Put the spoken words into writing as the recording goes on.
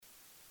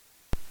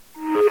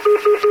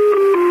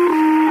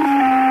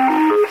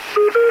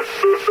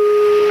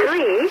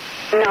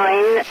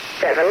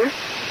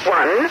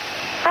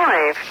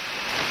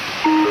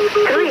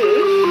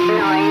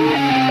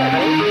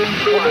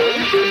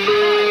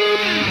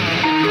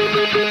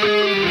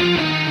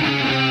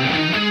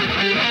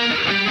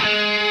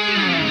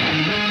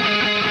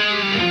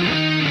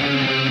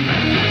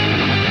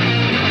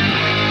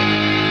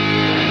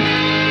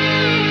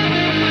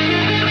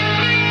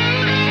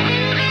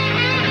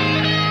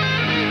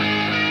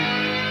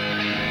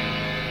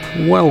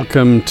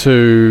Welcome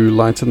to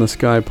Light in the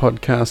Sky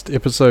podcast,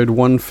 episode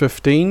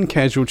 115,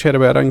 casual chat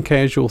about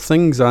uncasual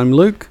things. I'm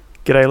Luke.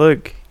 G'day,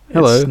 Luke.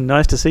 Hello. It's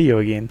nice to see you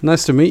again.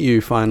 Nice to meet you,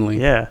 finally.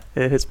 Yeah,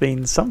 it has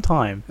been some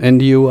time.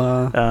 And you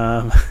are?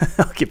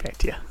 I'll get back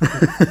to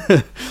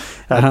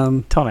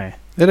you. Tone.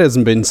 It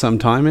hasn't been some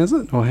time, has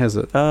it? Or has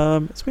it?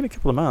 It's been a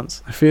couple of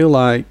months. I feel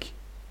like...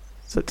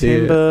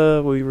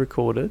 September we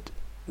recorded.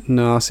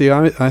 No, see,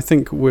 I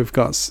think we've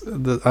got...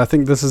 I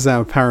think this is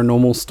our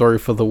paranormal story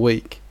for the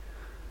week.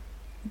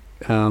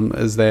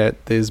 Is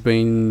that there's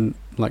been,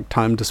 like,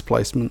 time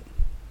displacement.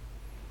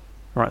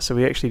 Right, so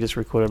we actually just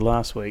recorded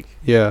last week.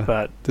 Yeah,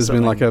 but there's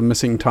been like a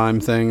missing time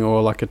thing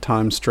or like a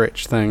time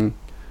stretch thing.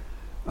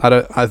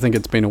 I think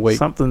it's been a week.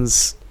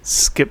 Something's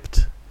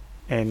skipped,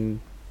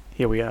 and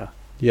here we are.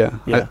 Yeah.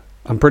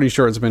 I'm pretty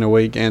sure it's been a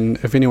week, and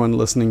if anyone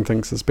listening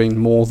thinks it's been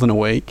more than a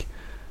week,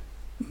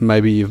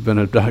 maybe you've been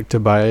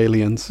abducted by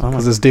aliens,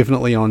 because it's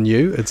definitely on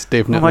you. It's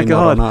definitely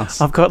not on us.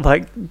 I've got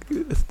like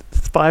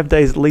 5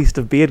 days at least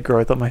of beard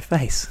growth on my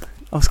face.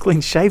 I was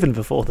clean shaven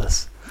before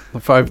this.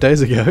 5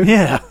 days ago?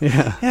 Yeah.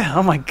 Yeah.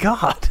 Oh my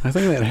God. I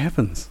think that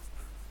happens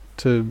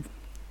to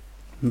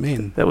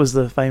men. That was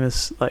the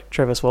famous, like,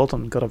 Travis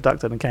Walton got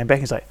abducted and came back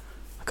and he's like,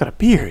 I've got a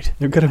beard.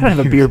 You've got a I didn't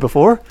have a beard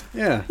before.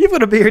 Yeah. You've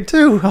got a beard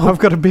too. Oh. I've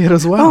got a beard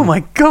as well. Oh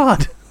my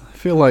God. I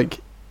feel like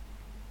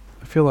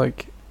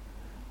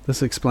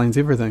this explains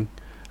everything.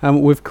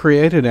 We've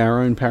created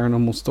our own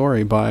paranormal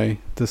story by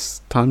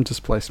this time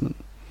displacement.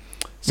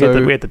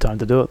 So we had the time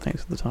to do it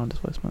thanks to the time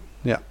displacement.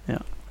 Yeah. Yeah.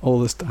 All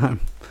this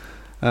time.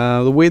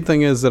 The weird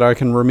thing is that I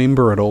can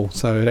remember it all,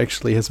 so it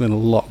actually has been a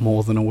lot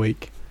more than a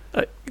week.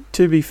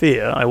 To be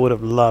fair, I would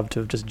have loved to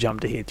have just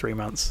jumped ahead 3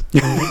 months.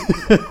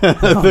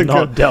 I've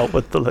not dealt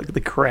with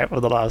the crap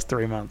of the last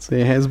 3 months.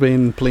 There has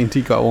been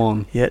plenty go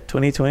on. Yeah,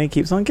 2020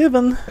 keeps on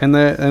giving. And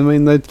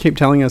they keep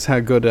telling us how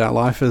good our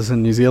life is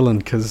in New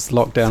Zealand because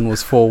lockdown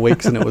was 4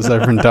 weeks and it was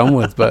over and done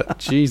with. But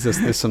Jesus,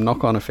 there's some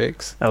knock-on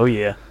effects. Oh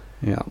yeah.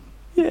 Yeah.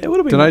 Yeah, it would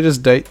have been. Did I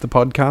just date the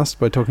podcast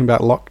by talking about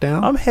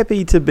lockdown? I'm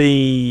happy to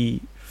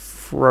be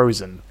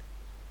frozen.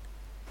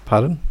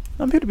 Pardon?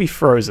 I'm here to be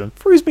frozen.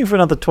 Freeze me for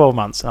another 12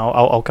 months and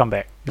I'll come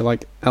back. You're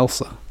like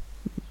Elsa.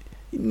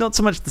 Not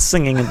so much the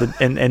singing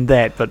and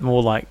that, but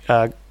more like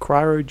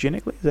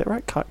cryogenically. Is that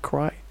right?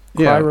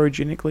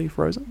 Cryogenically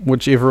frozen?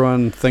 Which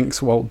everyone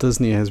thinks Walt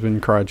Disney has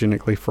been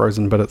cryogenically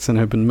frozen, but it's an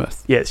urban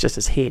myth. Yeah, it's just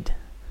his head.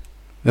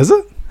 Is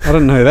it? I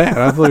didn't know that.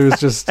 I thought he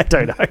was just... I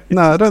don't know.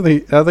 No,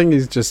 I think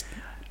he's just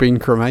been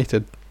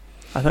cremated.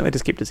 I think they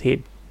just kept his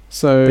head.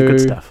 So... The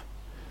good stuff.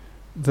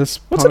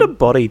 What sort of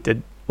body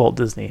did Walt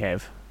Disney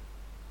have?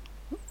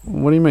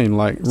 What do you mean?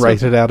 Like,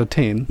 rated out of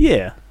 10?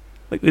 Yeah.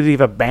 Like, did he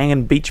have a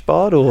banging beach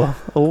bod or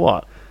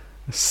what?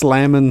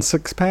 Slamming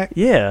six-pack?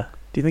 Yeah.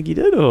 Do you think he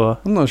did, or?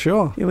 I'm not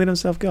sure. He let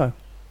himself go.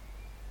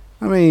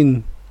 I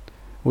mean,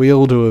 we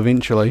all do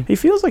eventually. He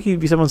feels like he'd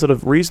be someone sort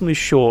of reasonably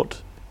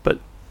short, but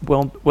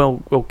well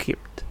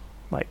kept.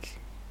 Like,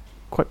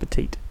 quite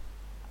petite.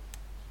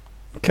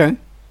 Okay.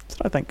 That's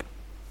what I think.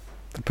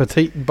 The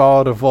petite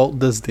bod of Walt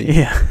Disney.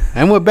 Yeah.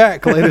 And we're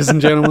back, ladies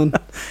and gentlemen.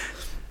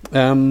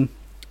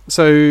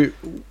 So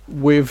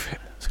we've... I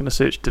was going to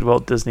search, did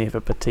Walt Disney have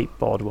a petite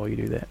bod while you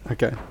do that?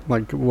 Okay.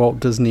 Like Walt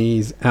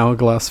Disney's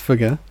hourglass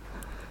figure.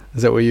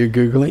 Is that what you're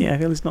Googling? Yeah, I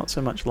feel it's not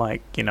so much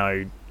like,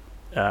 an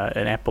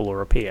apple or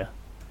a pear.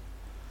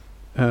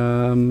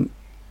 I'm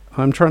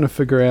trying to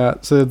figure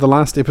out... So the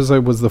last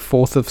episode was the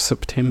 4th of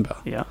September.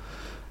 Yeah.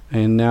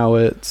 And now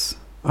it's...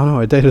 Oh no,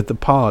 I dated the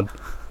pod.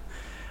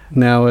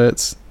 Now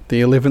it's the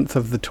 11th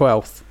of the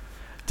 12th.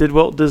 Did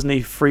Walt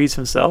Disney freeze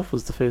himself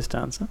was the first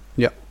answer.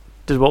 Yep.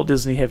 Did Walt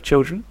Disney have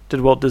children?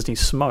 Did Walt Disney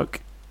smoke?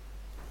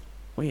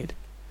 Weird.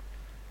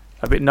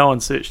 I bet no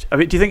one searched. Do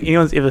you think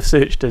anyone's ever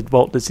searched, did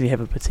Walt Disney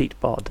have a petite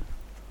bod?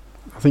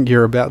 I think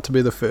you're about to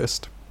be the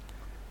first.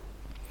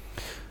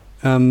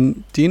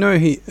 Do you know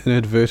he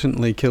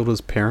inadvertently killed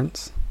his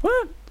parents?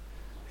 What?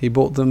 He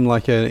bought them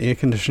like an air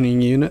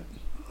conditioning unit,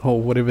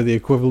 or whatever the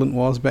equivalent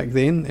was back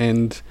then,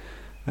 and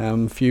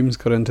fumes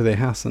got into their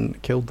house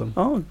and killed them.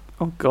 Oh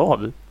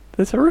God.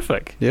 That's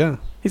horrific. Yeah.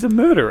 He's a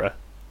murderer.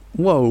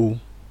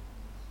 Whoa.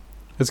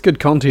 It's good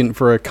content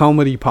for a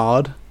comedy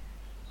pod.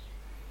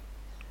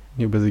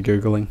 You're busy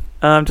Googling.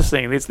 I'm just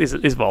saying,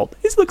 there's Walt.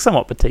 He looks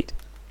somewhat petite.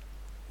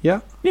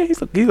 Yeah? Yeah,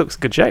 he looks in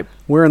good shape.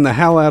 Wearing the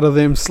hell out of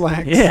them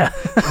slacks. Yeah.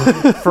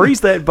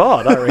 Freeze that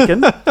bod, I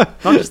reckon. Not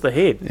just the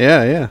head.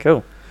 Yeah.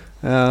 Cool.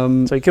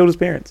 So he killed his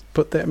parents.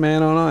 Put that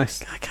man on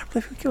ice. I can't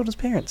believe he killed his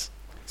parents.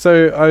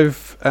 So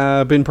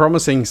I've been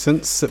promising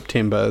since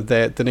September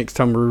that the next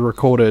time we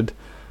recorded,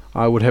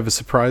 I would have a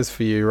surprise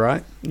for you,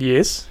 right?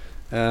 Yes.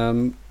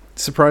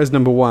 Surprise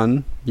number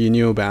 1, you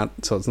knew about,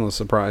 so it's not a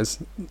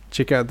surprise.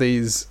 Check out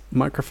these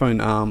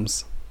microphone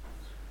arms.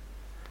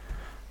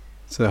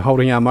 So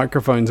holding our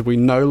microphones, we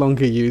no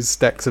longer use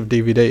stacks of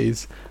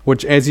DVDs,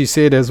 which, as you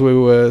said, as we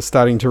were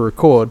starting to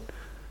record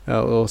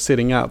or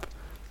setting up,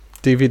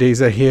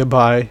 DVDs are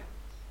hereby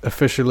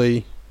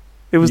officially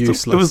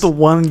useless. It was the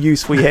one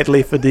use we had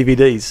left for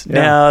DVDs.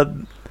 Yeah. Now,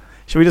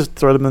 Should we just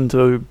throw them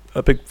into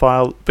a big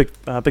pile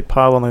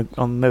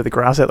on maybe the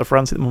grass out the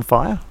front, set them on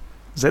fire?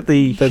 Is that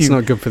That's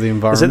not good for the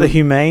environment. Is that the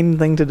humane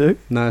thing to do?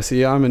 No,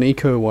 see, I'm an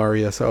eco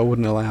warrior, so I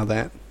wouldn't allow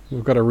that.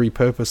 We've got to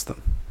repurpose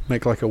them,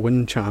 make like a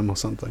wind chime or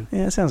something.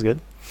 Yeah, that sounds good.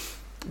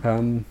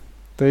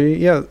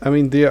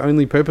 Their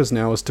only purpose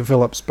now is to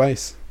fill up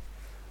space.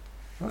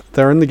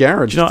 They're in the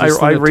garage. You know,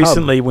 I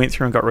recently went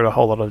through and got rid of a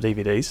whole lot of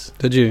DVDs.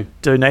 Did you?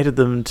 Donated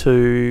them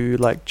to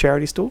like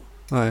charity store.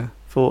 Oh yeah.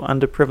 For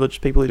underprivileged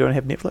people who don't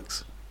have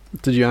Netflix.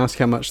 Did you ask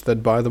how much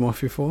they'd buy them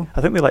off you for?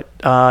 I think they're like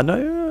I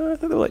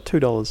think they were like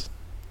 $2.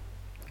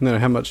 No,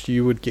 how much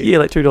you would get? Yeah,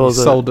 like $2. You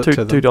sold it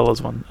to them.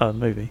 $2 one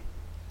movie.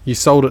 You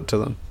sold it to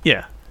them.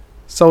 Yeah.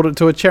 Sold it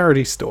to a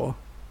charity store.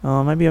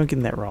 Oh, maybe I'm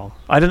getting that wrong.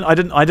 I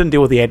didn't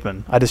deal with the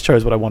admin. I just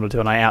chose what I wanted to,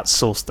 and I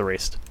outsourced the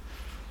rest.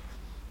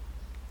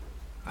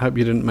 I hope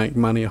you didn't make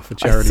money off a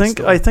charity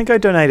store. I think I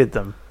donated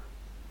them.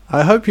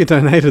 I hope you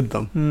donated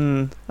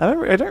them.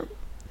 I don't.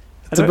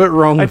 It's a bit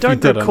wrong. I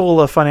don't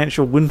recall a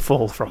financial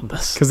windfall from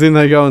this. Because then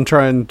they go and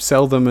try and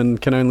sell them and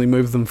can only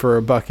move them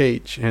for $1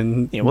 each.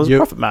 And yeah, well, there's a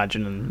profit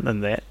margin in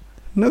that.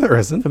 No, there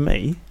isn't. For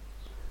me.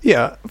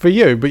 Yeah, for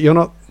you, but you're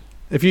not.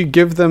 If you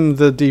give them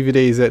the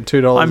DVDs at $2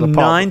 a pop.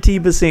 I'm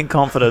 90%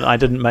 confident I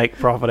didn't make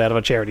profit out of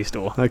a charity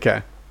store.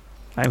 Okay.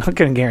 I'm not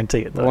going to guarantee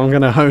it, though. Well, I'm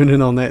going to hone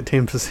in on that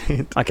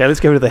 10%. Okay, let's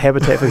go to the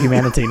Habitat for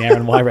Humanity now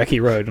in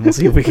Wairaki Road, and we'll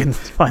see if we can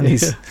find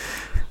these.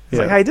 It's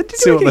like, hey, did you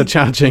see what they're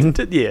charging?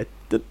 Did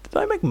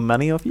I make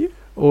money off you?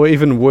 Or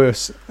even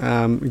worse,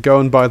 go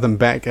and buy them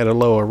back at a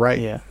lower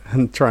rate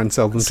and try and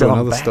sell them to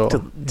another store.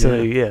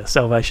 To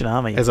Salvation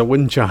Army. As a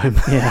wind chime.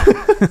 Yeah.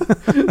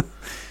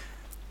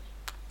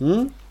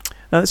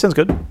 No, that sounds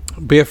good.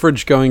 Beer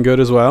fridge going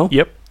good as well.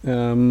 Yep.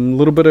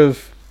 Little bit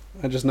of,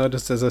 I just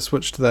noticed as I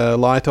switched the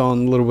light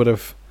on, a little bit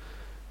of,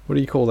 what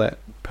do you call that?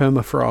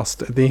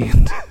 Permafrost at the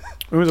end.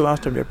 When was the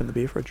last time you opened the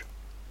beer fridge?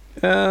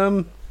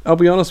 I'll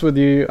be honest with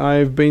you,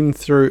 I've been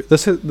through,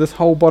 this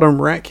whole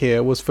bottom rack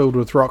here was filled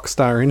with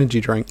Rockstar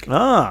energy drink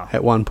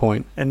at one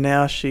point. And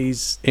now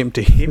she's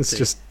empty. It's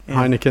just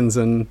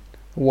Heinekens and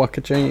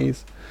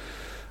Wakachinis.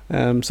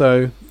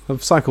 So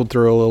I've cycled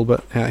through a little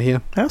bit out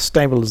here. How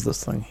stable is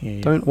this thing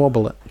here? Don't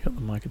wobble it. You got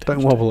the mic attached.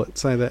 Don't wobble it.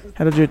 Say that.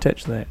 How did you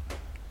attach that?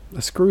 I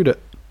screwed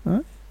it.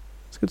 Huh?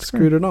 It's good.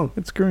 Screwed it on.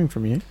 Good screwing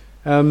from you.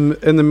 In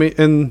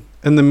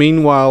the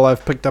meanwhile,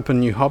 I've picked up a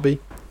new hobby.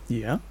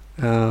 Yeah.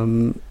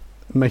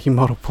 Making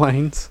model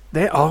planes.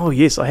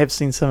 Yes, I have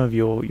seen some of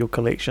your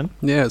collection.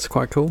 Yeah, it's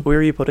quite cool. Where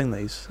are you putting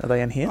these? Are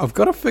they in here? I've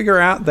got to figure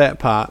out that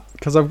part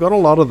because I've got a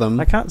lot of them.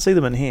 I can't see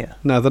them in here.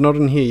 No, they're not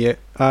in here yet.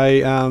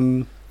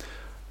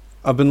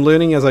 I've been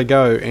learning as I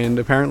go, and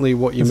apparently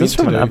what you're meant to do... Is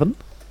this from an oven?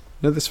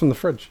 No, this is from the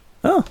fridge.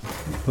 Oh.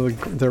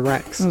 The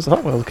racks. There's a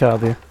Hot Wheels car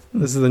there.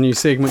 This is the new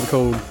segment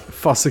called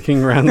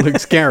Fossicking Round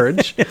Luke's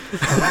Garage.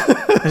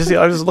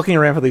 I was looking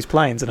around for these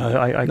planes, and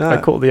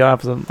I caught the eye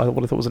of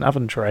what I thought was an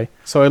oven tray.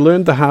 So I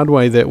learned the hard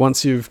way that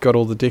once you've got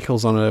all the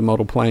decals on a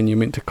model plane, you're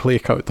meant to clear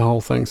coat the whole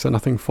thing so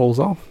nothing falls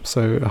off.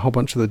 So a whole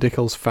bunch of the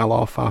decals fell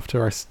off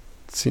after I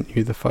sent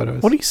you the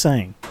photos. What are you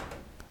saying?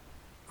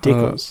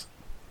 Decals?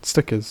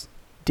 Stickers.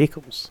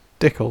 Decals?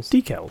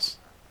 Decals.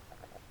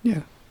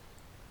 Yeah.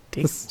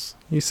 Decals.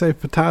 You say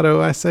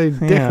potato, I say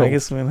decal. Yeah, I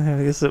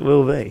guess it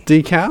will be.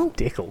 Decal?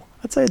 Decal.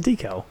 I'd say a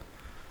decal.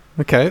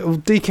 Okay, well,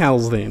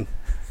 decals then.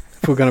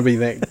 If we're going to be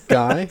that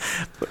guy.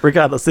 But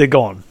regardless, they're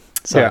gone.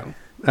 So, yeah.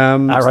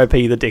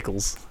 R.I.P. the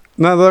decals.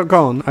 No, they're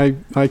gone.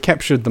 I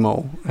captured them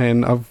all,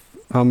 and I'm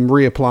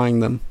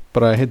reapplying them,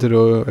 but I had to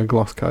do a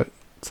gloss coat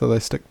so they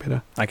stick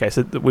better. Okay,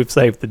 so we've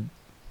saved the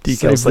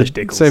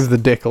decals/decals. Save the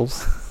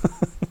decals.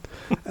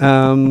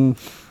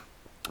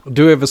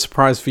 Do have a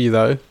surprise for you,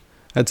 though.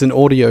 It's an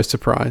audio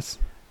surprise.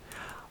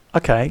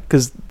 Okay,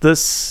 because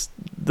this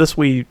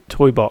wee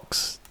toy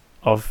box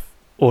of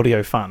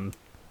audio fun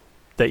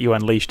that you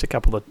unleashed a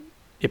couple of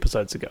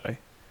episodes ago.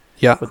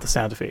 Yeah. With the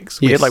sound effects.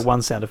 Yes. We had like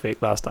one sound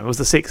effect last time. It was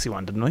the sexy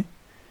one, didn't we?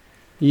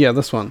 Yeah,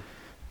 this one.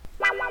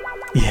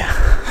 Yeah.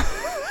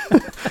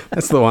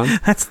 That's the one.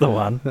 That's the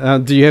one.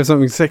 Do you have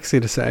something sexy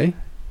to say?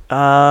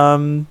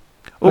 You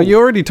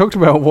already talked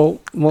about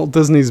Walt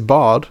Disney's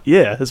bod.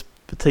 Yeah, his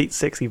petite,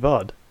 sexy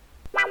bod.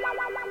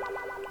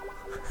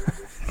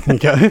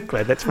 Okay.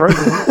 Glad that's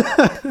frozen.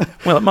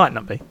 Well, it might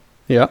not be.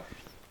 Yeah.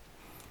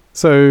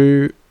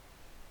 So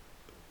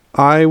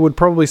I would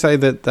probably say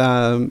that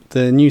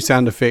the new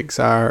sound effects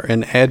are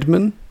an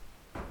admin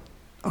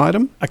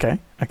item. Okay.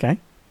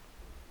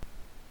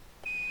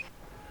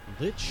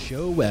 Let's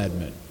show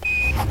admin.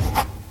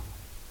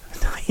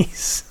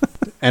 Nice.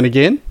 And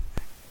again?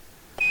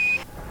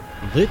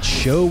 Let's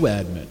show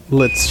admin.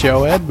 Let's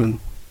show admin.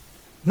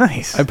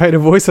 Nice. I paid a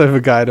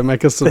voiceover guy to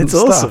make us some That's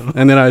stuff. Awesome.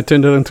 And then I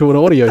turned it into an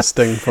audio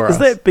sting for us. Is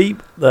that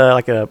beep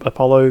like a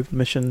Apollo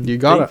mission? You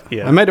got beep? it.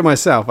 Yeah. I made it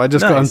myself. I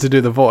just got him to do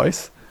the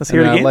voice. Let's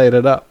hear it again. I laid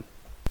it up.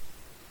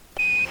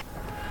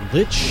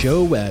 Let's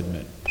show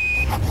admin.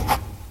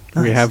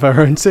 Nice. We have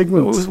our own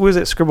segments. Where's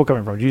that scribble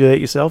coming from? Did you do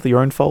that yourself, your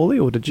own Foley,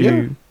 or did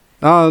you...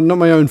 Yeah. Not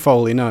my own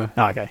Foley, no.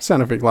 Oh, okay.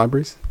 Sound effect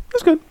libraries.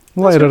 That's good.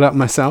 Laid it up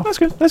myself. That's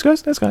good. That's good.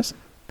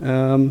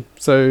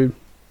 So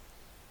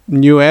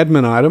new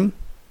admin item.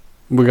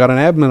 We got an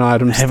admin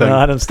items thing. Admin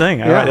items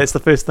thing. All right, that's the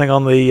first thing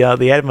on the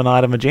admin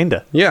item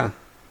agenda. Yeah.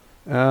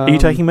 Are you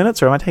taking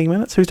minutes or am I taking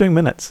minutes? Who's doing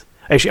minutes?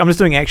 Actually, I'm just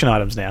doing action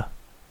items now.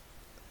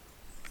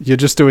 You're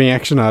just doing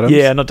action items?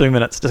 Yeah, not doing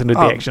minutes. Just going to do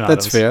the action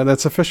items. That's fair.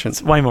 That's efficient.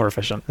 It's way more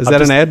efficient. Is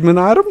that an admin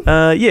item?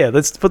 Yeah,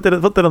 let's put that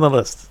on the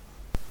list.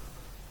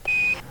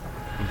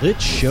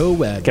 Let's show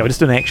admin. Okay, we're just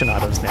doing action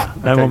items now.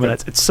 No more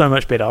minutes. It's so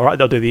much better. All right,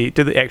 I'll do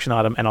the action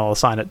item and I'll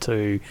assign it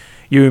to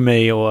you,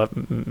 me, or I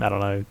don't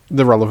know.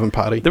 The relevant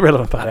party. The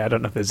relevant party. I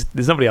don't know if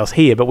there's nobody else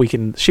here, but we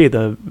can share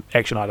the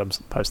action items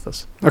and post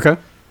this. Okay.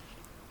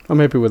 I'm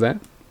happy with that.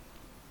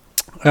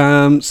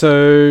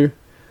 So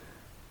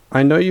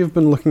I know you've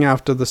been looking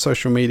after the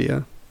social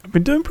media. I've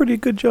been doing a pretty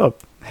good job.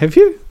 Have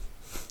you?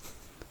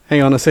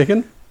 Hang on a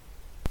second.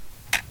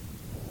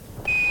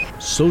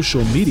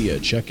 Social media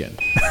check-in.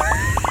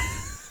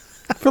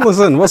 Fill us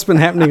in. What's been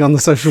happening on the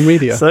social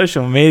media?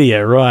 Social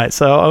media, right.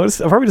 So I'll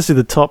probably just do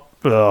the top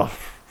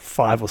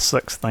 5 or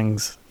 6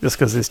 things, just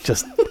because it's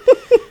just,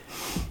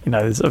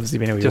 there's obviously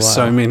been just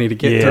so many to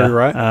get through,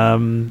 right?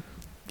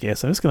 Yeah,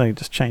 so I'm just going to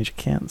just change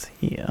accounts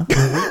here.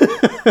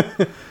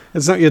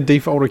 It's not your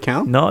default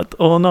account? No,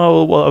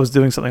 I was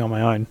doing something on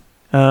my own.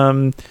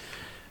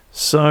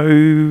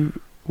 So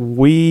what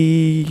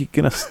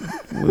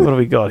have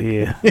we got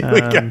here? Here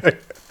we go.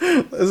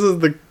 This is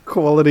the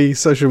quality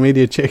social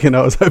media check-in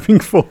I was hoping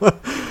for.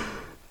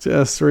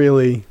 Just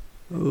really...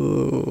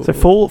 Ooh.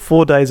 So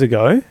 4 days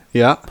ago,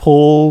 yeah,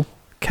 Paul,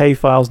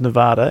 K-Files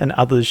Nevada, and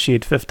others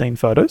shared 15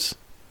 photos.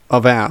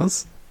 Of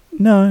ours?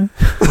 No.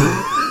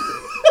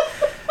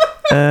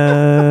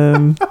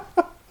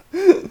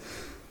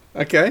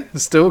 Okay, it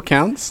still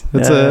counts.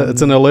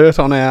 It's an alert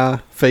on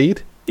our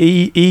feed.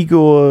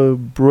 Igor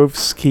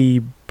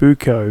Brovsky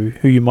Buko,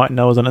 who you might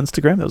know as on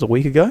Instagram, that was a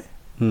week ago.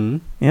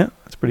 Yeah,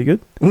 that's pretty good.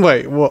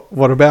 Wait,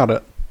 what about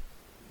it?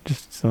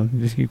 Just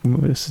give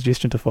me a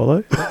suggestion to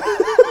follow.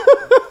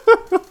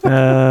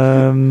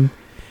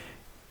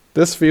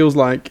 This feels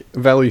like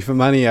value for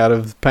money out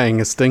of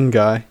paying a Sting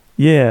guy.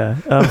 Yeah.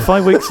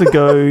 5 weeks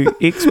ago,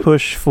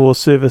 X-Push for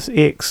Service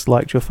X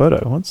liked your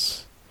photo.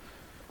 This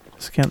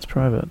account's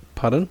private.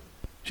 Pardon?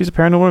 She's a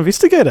paranormal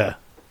investigator.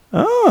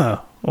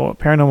 Oh. Or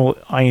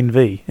paranormal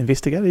INV.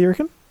 Investigator, you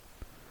reckon?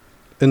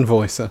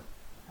 Invoicer.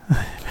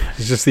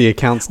 It's just the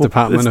accounts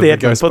department of the the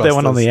admin. Ghostbusters. Put that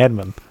one on the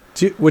admin.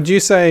 Would you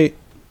say...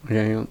 Okay,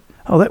 hang on.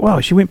 Oh, wow,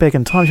 she went back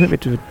in time. She went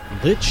back to...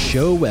 Let's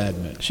show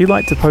admin. She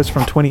liked a post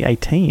from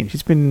 2018.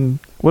 She's been...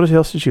 What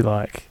else did she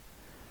like?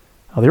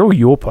 Oh, they're all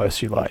your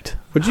posts you liked.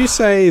 Would you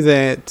say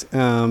that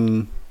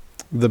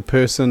the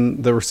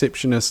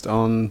receptionist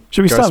on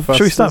Should we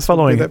start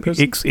following that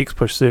person?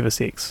 X-Push Service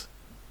X?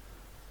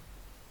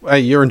 Hey,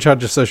 you're in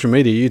charge of social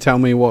media. You tell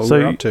me what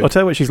we're up to. I'll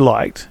tell you what she's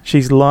liked.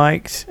 She's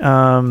liked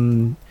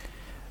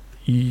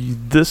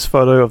this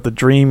photo of the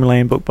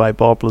Dreamland book by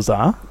Bob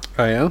Lazar.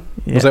 Oh, yeah?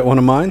 Was that one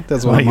of mine?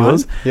 That's one of mine.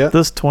 Yours. Yeah.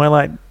 This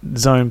Twilight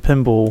Zone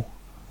pinball.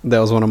 That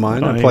was one of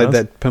mine. I played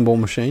that pinball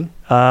machine.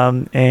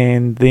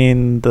 And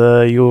then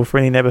your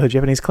friendly neighborhood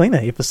Japanese cleaner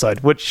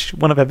episode, which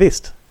one of our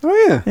best.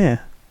 Oh, yeah. Yeah.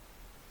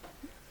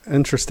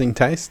 Interesting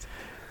taste.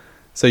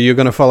 So you're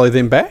going to follow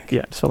them back?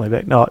 Yeah, just follow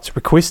back. No, it's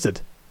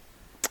requested.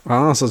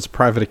 Oh, so it's a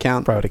private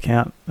account. Private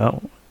account.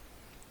 Oh.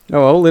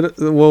 Oh,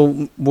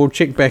 well, we'll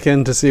check back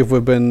in to see if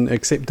we've been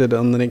accepted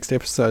on the next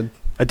episode.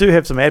 I do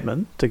have some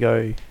admin to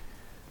go.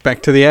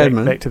 Back to the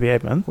admin? Back to the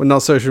admin. Well,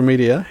 not social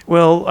media?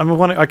 Well,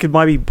 I could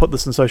maybe put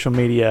this in social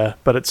media,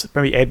 but it's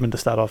maybe admin to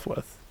start off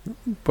with.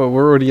 But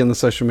we're already in the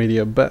social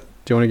media bit.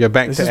 Do you want to go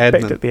back to admin?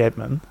 Back to the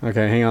admin.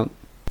 Okay, hang on.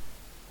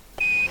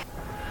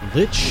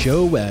 Let's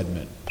show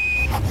admin.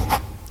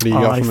 What do you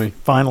got for me? I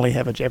finally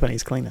have a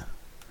Japanese cleaner.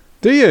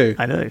 Do you?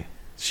 I do.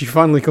 She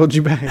finally called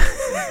you back.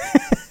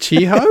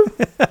 Chiho?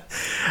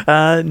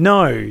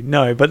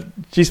 No, but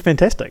she's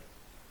fantastic.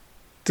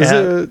 Does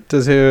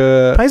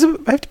her I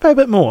have to pay a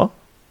bit more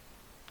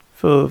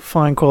for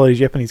fine quality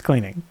Japanese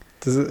cleaning?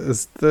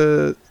 Is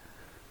the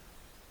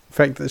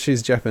fact that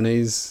she's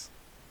Japanese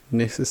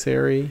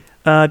necessary?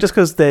 Just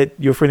because that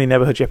your friendly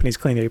neighborhood Japanese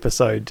cleaner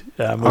episode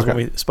was what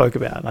we spoke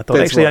about, and I thought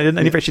I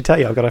never actually tell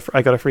you I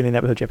got a friendly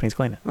neighborhood Japanese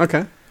cleaner.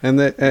 Okay, and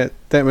that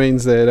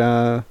means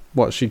that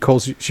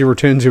she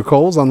returns your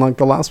calls, unlike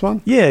the last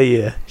one.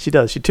 Yeah, she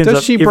does. She turns up.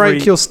 Does she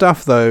break your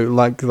stuff though,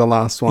 like the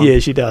last one? Yeah,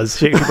 she does.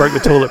 She broke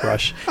the toilet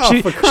brush.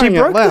 For crying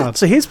out loud!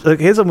 So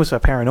here's almost a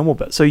paranormal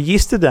bit. So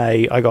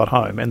yesterday I got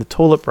home and the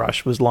toilet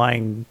brush was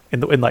lying the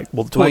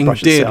toilet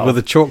brush dead itself with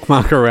a chalk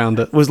marker around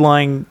it. Was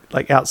lying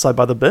like outside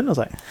by the bin. I was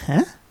like,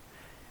 huh?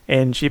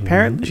 And she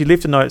apparently she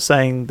left a note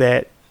saying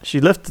that she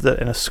lifted it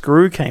and a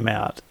screw came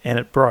out and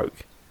it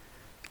broke.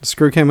 The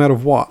screw came out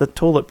of what? The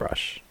toilet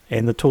brush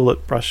and the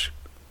toilet brush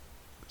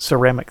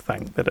ceramic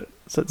thing that it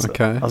sits in.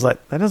 I was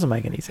like, that doesn't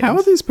make any sense. How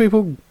are these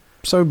people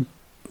so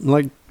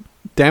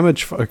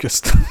damage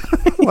focused?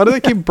 Why do they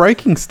keep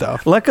breaking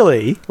stuff?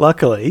 Luckily,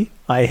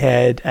 I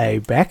had a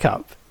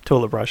backup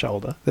toilet brush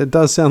holder. That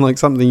does sound like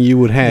something you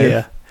would have.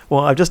 Yeah.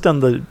 Well, I've just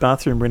done the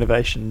bathroom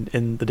renovation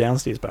in the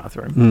downstairs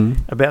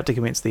bathroom. About to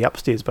commence the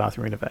upstairs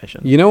bathroom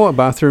renovation. You know what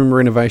bathroom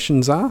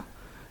renovations are?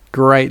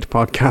 Great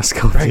podcast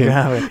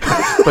content.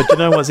 But you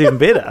know what's even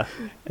better?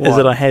 What? Is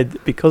that I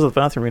had, because of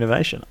the bathroom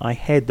renovation, I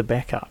had the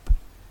backup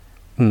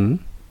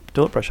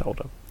toilet brush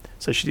holder.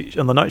 So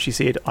on the note she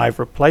said, I've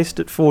replaced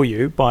it for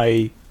you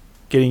by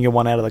getting your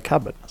one out of the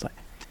cupboard. I was like,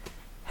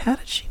 how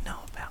did she know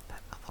about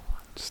that other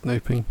one?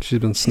 Snooping. She's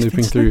been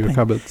snooping through your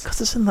cupboards.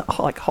 Because it's in the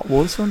hot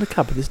water cylinder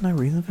cupboard. There's no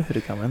reason for her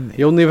to come in there.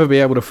 You'll never be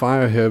able to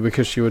fire her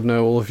because she would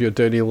know all of your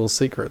dirty little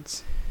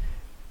secrets.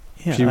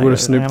 Yeah, she would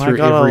have snooped through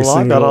every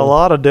single... I got a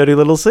lot of dirty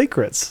little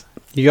secrets.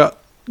 You got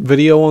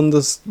video on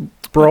this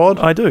broad?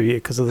 I do, yeah,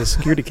 because of the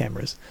security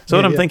cameras. So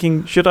what I'm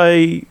thinking, can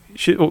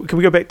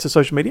we go back to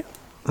social media?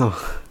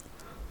 Oh.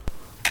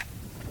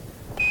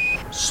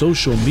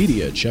 Social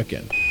media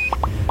check-in.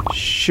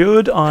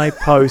 Should I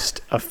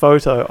post a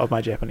photo of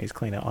my Japanese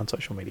cleaner on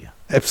social media?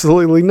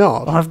 Absolutely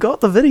not. I've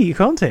got the video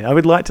content.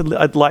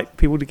 I'd like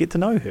people to get to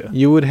know her.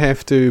 You would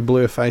have to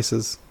blur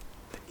faces.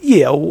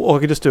 Yeah, or I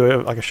could just do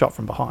a shot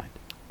from behind.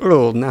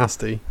 Oh,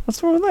 nasty.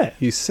 What's wrong with that?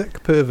 You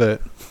sick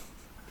pervert.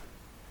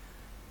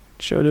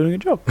 Show her doing a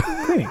good job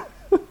cleaning.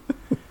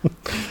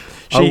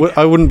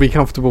 I wouldn't be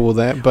comfortable with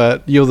that,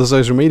 but you're the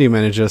social media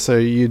manager, so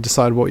you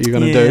decide what you're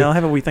going to do. Yeah, I'll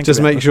have a wee think Just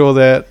about make sure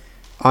that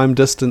I'm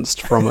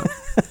distanced from it.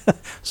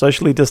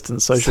 Socially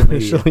distanced social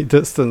media. Socially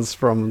distanced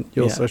from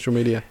your social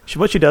media.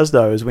 What she does,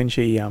 though, is when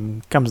she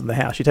comes in the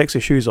house, she takes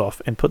her shoes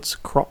off and puts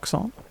Crocs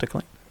on to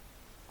clean.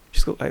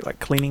 She's got like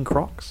cleaning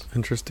Crocs.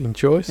 Interesting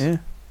choice. Yeah.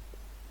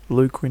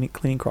 Blue cleaning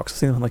Crocs. I've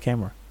seen them on the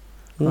camera.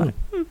 Right.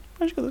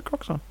 How'd you got the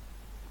Crocs on?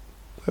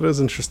 That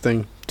is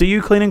interesting. Do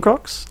you clean in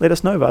Crocs? Let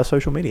us know via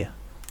social media.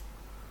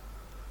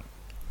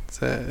 Is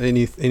there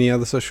any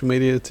other social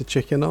media to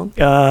check in on?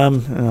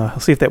 I'll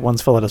see if that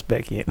one's followed us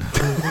back yet.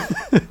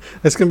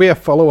 It's going to be a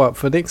follow-up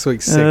for next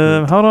week's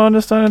segment. Hold on,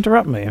 just don't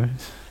interrupt me.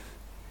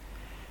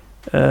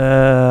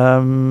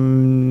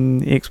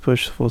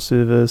 X-Push for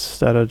service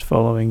started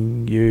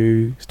following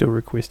you. Still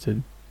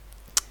requested.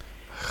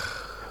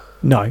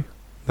 No.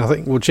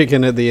 Nothing. We'll check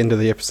in at the end of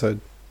the episode.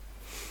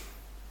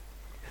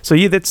 So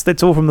yeah,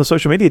 that's all from the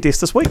social media desk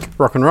this week.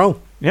 Rock and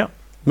roll. Yeah.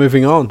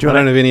 Moving on. I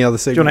don't have any other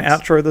segments. Do you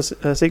want to outro this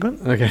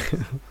segment? Okay.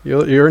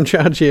 You're in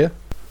charge here.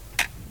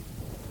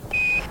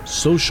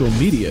 Social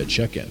media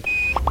check-in.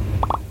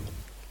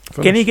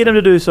 Can you get him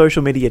to do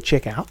social media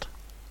checkout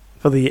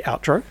for the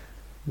outro?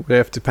 We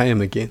have to pay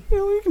him again.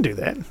 Yeah, we can do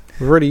that.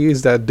 We've already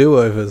used our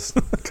do-overs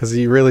because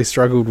he really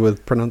struggled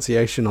with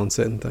pronunciation on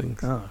certain things.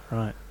 Oh,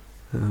 right.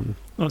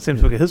 Well, it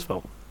seems to be his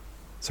fault.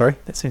 Sorry?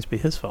 That seems to be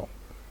his fault.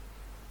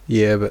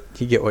 Yeah, but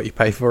you get what you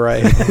pay for,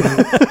 eh?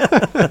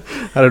 I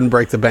didn't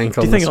break the bank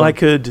on this. Do you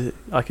think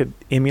I could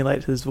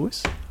emulate his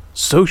voice?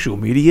 Social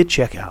media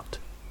checkout.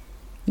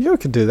 Yeah, I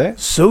could do that.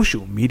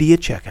 Social media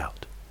checkout.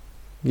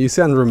 You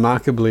sound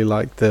remarkably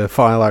like the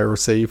file I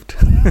received.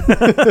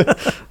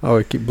 Oh,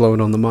 I keep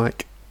blowing on the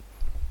mic.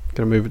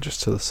 Gonna move it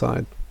just to the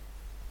side.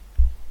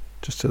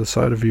 Just to the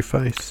side of your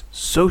face.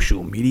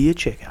 Social media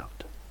checkout.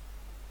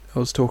 I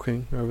was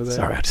talking over there.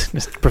 Sorry, I'm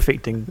just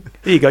perfecting.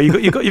 There you go.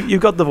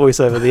 You've got the voice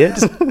over there.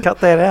 Just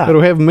cut that out.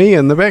 It'll have me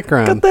in the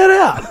background. Cut that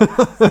out.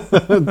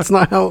 That's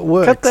not how it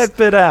works. Cut that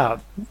bit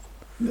out.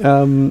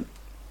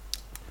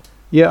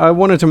 Yeah, I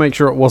wanted to make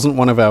sure it wasn't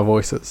one of our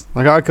voices.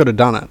 Like, I could have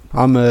done it.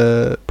 I'm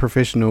a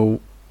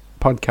professional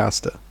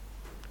podcaster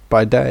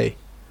by day.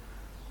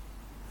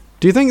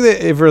 Do you think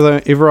that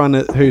everyone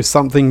who's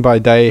something by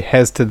day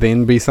has to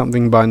then be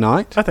something by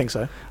night? I think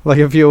so. Like,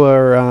 if you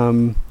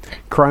were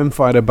crime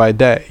fighter by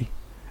day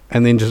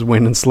and then just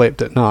went and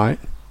slept at night.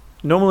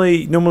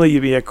 Normally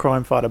you'd be a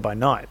crime fighter by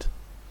night.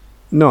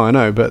 No, I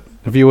know, but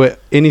if you were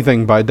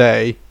anything by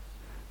day,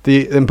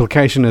 the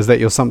implication is that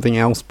you're something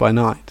else by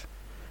night.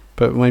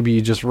 But maybe you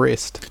just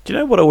rest. Do you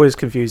know what always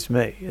confused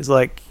me? Is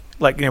like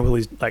all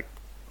these like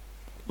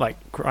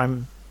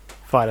crime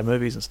fighter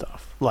movies and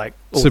stuff. Like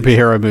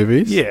superhero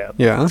movies? Yeah.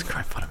 Yeah. It's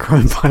crime fighter.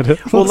 Crime fighter.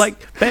 Well,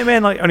 like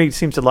Batman only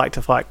seems to like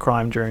to fight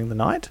crime during the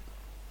night.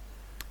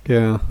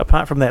 Yeah.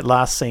 Apart from that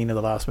last scene of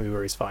the last movie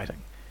where he's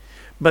fighting.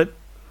 But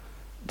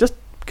just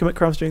commit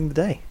crimes during the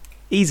day.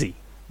 Easy.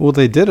 Well,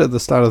 they did at the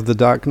start of The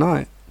Dark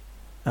Knight.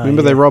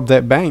 Remember they robbed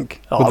that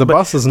bank with the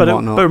buses and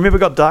whatnot. But remember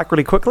it got dark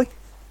really quickly?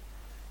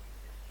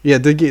 Yeah,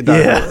 it did get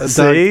dark,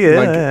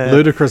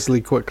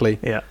 ludicrously quickly.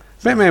 Yeah.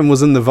 Batman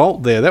was in the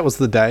vault there. That was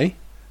the day.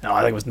 No,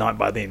 I think it was night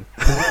by then.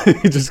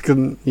 You just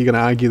couldn't... You're going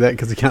to argue that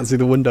because you can't see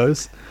the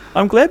windows.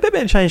 I'm glad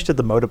Batman changed to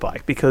the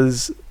motorbike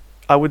because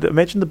I would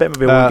imagine the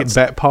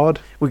Batmobile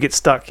would get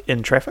stuck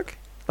in traffic.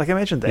 Like,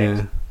 imagine that.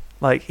 Yeah.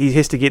 Like, he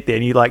has to get there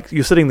and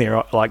you're sitting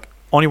there like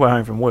on your way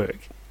home from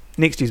work.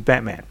 Next to his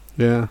Batman.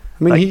 Yeah.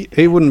 I mean,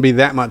 he wouldn't be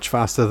that much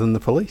faster than the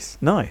police.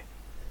 No.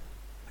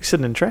 He's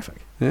sitting in traffic.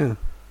 Yeah.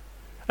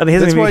 And he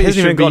hasn't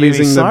even got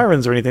any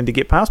sirens or anything to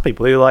get past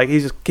people.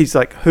 He's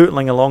like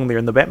hurtling along there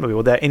in the Batmobile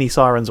without any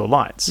sirens or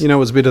lights. You know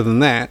what's better than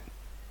that?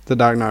 The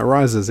Dark Knight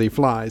Rises, he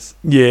flies.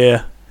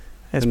 Yeah.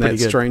 That's pretty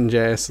good. Strange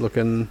ass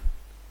looking...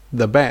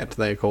 The Bat,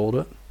 they called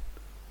it.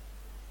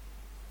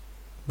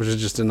 which is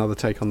just another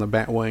take on the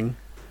bat wing.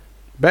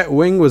 Bat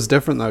wing was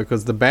different though,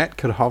 because the bat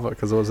could hover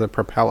because it was a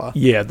propeller.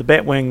 Yeah, the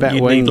Batwing, Bat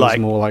you wing need was like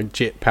more like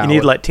jet power. you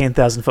need like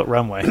 10,000-foot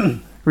runway.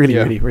 Really,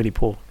 Yeah. really, really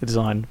poor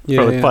design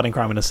Yeah, for yeah. fighting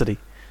crime in a city.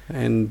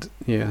 and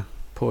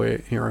poor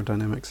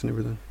aerodynamics and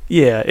everything.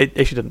 Yeah, it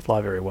actually didn't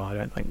fly very well, I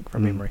don't think,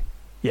 from Mm. memory.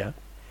 Yeah.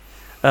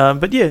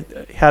 But yeah,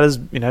 how does,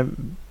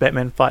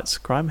 Batman fights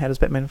crime? How does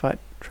Batman fight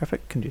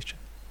traffic congestion?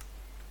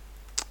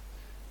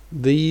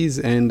 These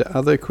and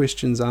other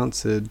questions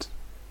answered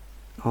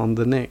on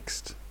the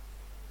next.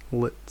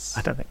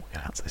 I don't think we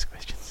can answer these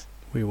questions.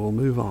 We will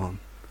move on.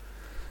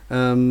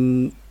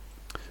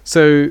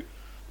 So,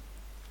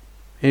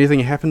 anything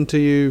happened to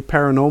you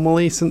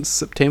paranormally since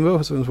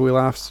September, since we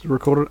last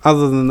recorded,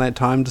 other than that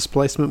time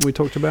displacement we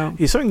talked about?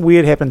 Yeah, something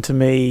weird happened to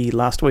me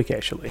last week,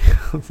 actually.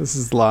 This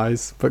is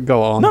lies, but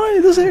go on.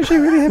 No, this actually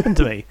really happened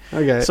to me.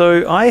 Okay.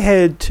 So I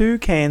had 2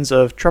 cans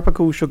of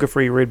tropical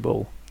sugar-free Red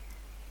Bull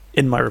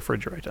in my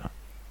refrigerator.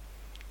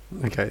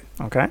 Okay.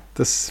 Okay.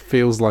 This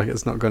feels like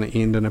it's not going to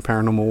end in a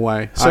paranormal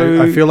way.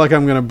 So- I feel like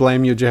I'm going to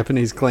blame your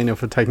Japanese cleaner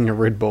for taking a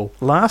Red Bull.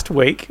 Last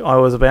week, I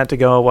was about to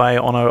go away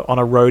on a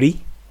roadie,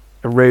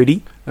 A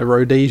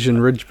Rhodesian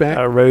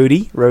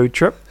Ridgeback. road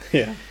trip,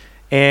 Yeah.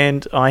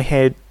 and I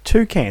had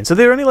 2 cans. So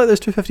they're only like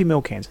those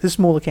 250ml cans. They're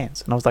smaller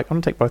cans. And I was like, I'm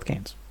going to take both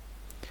cans.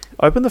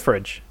 Opened the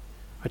fridge.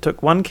 I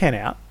took 1 can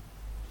out.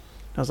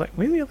 I was like,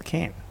 where's the other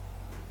can?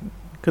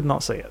 Could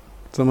not see it.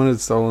 Someone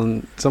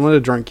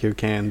had drunk your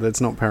can.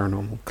 That's not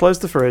paranormal.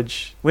 Closed the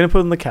fridge, went and put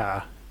it in the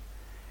car,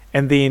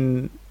 and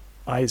then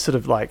I sort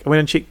of I went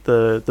and checked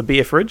the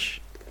beer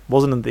fridge,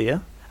 wasn't in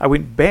there. I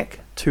went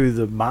back to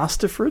the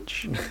master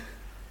fridge,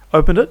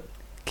 opened it,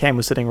 can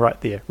was sitting right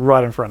there,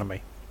 right in front of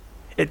me.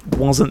 It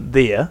wasn't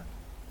there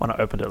when I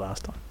opened it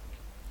last time.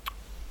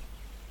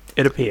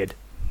 It appeared.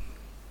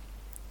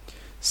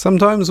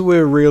 Sometimes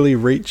we're really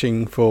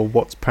reaching for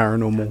what's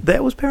paranormal.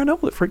 That was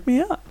paranormal. It freaked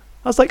me out.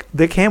 I was like,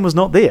 the can was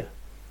not there.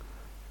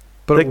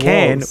 But The it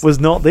can was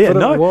not there. But it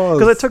No, was.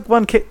 because I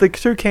took the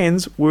 2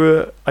 cans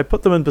I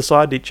put them in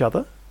beside each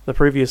other the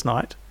previous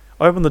night,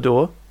 opened the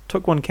door,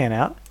 took 1 can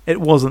out, it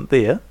wasn't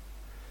there. There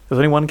was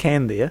only 1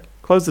 can there,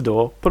 closed the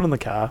door, put it in the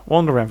car,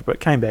 wandered around for a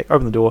bit, came back,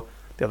 opened the door,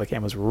 the other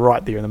can was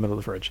right there in the middle of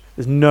the fridge.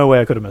 There's no way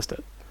I could have missed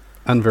it.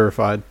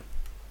 Unverified.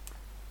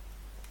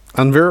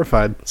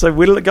 So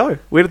where did it go?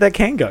 Where did that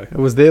can go? It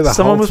was there the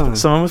whole time.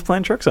 Someone was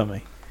playing tricks on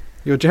me.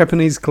 Your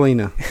Japanese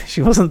cleaner.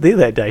 She wasn't there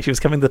that day, she was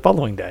coming the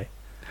following day.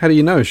 How do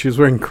you know? She was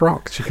wearing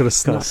Crocs. She could have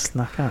Could have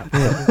snuck. snuck up.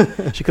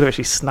 Yeah. She could have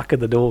actually snuck in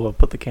the door and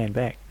put the can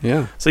back.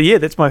 Yeah. So yeah,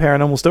 that's my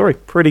paranormal story.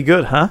 Pretty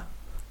good, huh?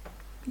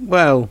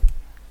 Well,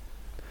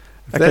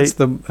 if Okay.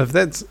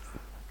 that's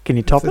Can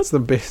you top it? the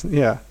best.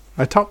 Yeah,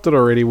 I topped it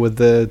already with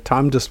the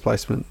time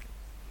displacement.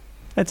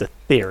 That's a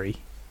theory.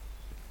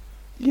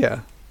 Yeah.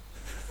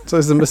 So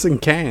there's a missing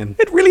can.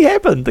 It really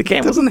happened. The can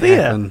It doesn't wasn't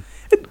there. happen.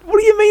 What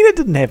do you mean it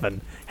didn't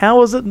happen? How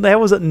was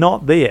it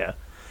not there?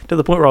 To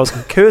the point where I was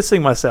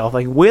cursing myself,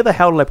 like, where the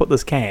hell did I put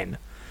this can?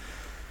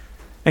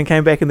 And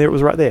came back and there it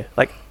was right there,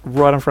 like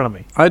right in front of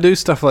me. I do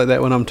stuff like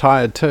that when I'm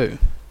tired too.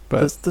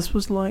 But This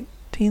was like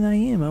 10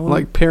 a.m.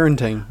 like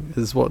parenting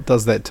is what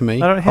does that to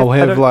me. I don't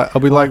have-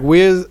 I'll be like,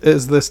 where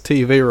is this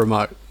TV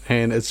remote?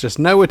 And it's just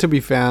nowhere to be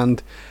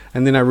found.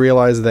 And then I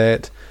realize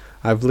that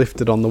I've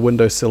left it on the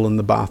windowsill in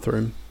the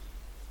bathroom.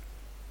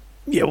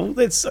 Yeah, well,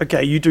 that's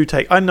okay. You do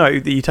I know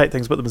that you take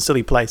things, put them in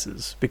silly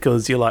places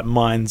because you're like,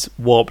 mine's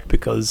wobbed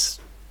because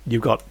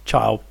you've got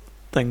child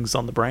things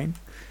on the brain.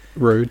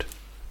 Rude.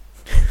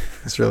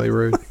 It's really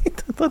rude.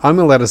 I'm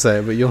allowed to say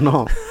it, but you're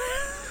not.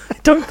 I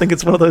don't think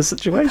it's one of those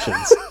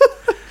situations.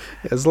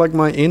 It's like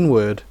my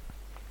N-word.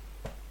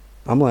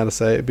 I'm allowed to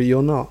say it, but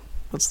you're not.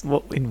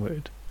 What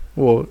N-word?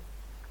 Well,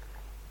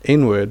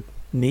 N-word.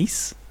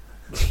 Niece?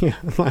 Yeah,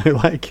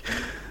 like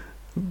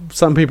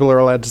some people are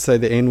allowed to say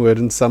the N-word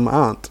and some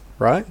aren't,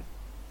 right?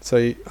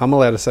 So I'm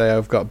allowed to say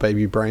I've got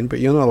baby brain, but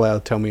you're not allowed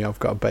to tell me I've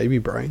got baby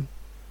brain.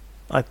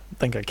 I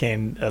think I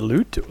can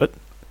allude to it.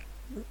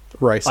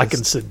 Racist. I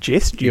can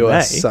suggest You may.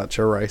 are such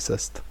a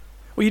racist.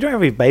 Well, you don't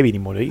have a baby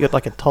anymore, do you? You got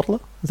like a toddler?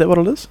 Is that what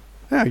it is?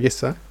 Yeah, I guess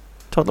so.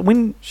 Toddler.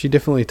 When She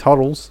definitely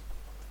toddles.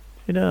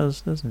 she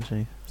does, doesn't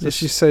she? So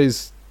she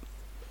says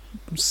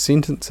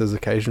sentences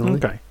occasionally.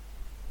 Okay.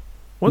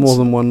 More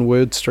than one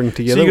word string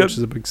together, you got- which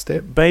is a big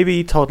step.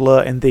 baby,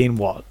 toddler, and then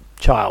what?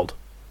 Child.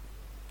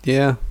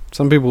 Yeah.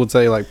 Some people would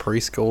say like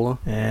preschooler.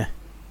 Yeah.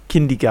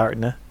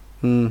 Kindergartner.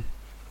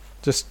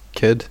 Just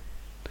kid.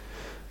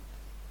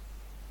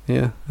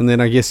 Yeah. And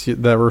then I guess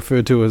they're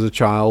referred to as a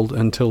child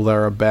until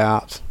they're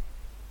about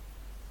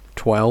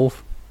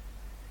 12.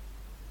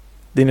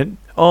 Then it.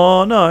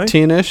 Oh no.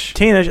 10-ish.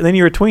 Teenage. And then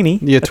you're a tweenie.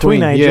 Yeah, a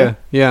tweenager.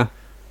 Yeah.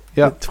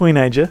 Yep. A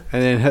tweenager.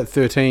 And then hit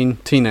 13,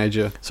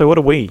 teenager. So what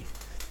are we?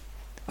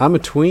 I'm a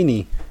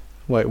tweenie.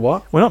 Wait,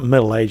 what? We're not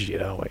middle aged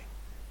yet, are we?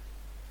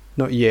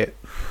 Not yet.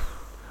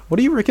 What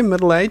do you reckon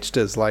middle aged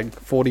is? Like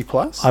 40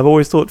 plus? I've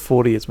always thought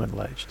 40 is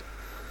middle aged.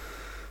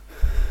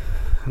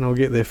 And I'll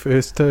get there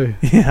first too.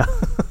 Yeah.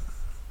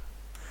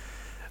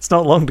 It's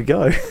not long to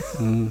go.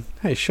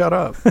 Hey, shut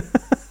up.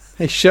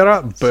 Hey, shut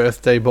up,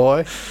 birthday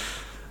boy.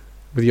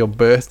 with your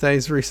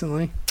birthdays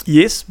recently?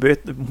 Yes,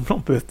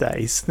 not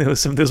birthdays.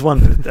 There's one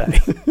birthday.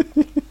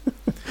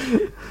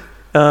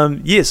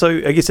 Yeah, so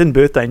I guess in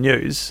birthday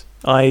news,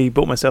 I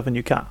bought myself a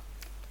new car.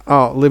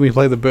 Oh, let me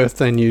play the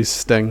birthday news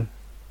sting.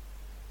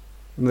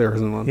 There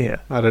isn't one. Yeah.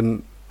 I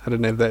didn't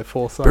have that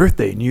foresight.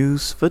 Birthday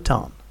news for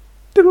Tom.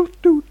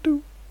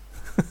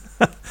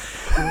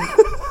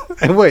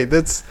 And wait,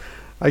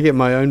 I get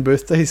my own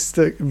birthday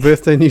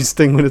news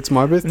sting when it's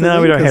my birthday.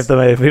 No, we don't have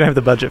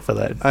the budget for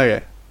that.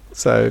 Okay,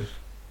 so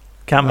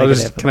Can't make it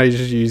happen. can I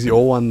just use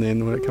your one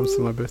then when it comes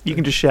to my birthday? You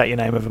can just shout your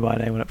name over my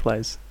name when it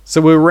plays. So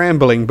we're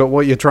rambling, but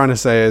what you're trying to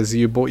say is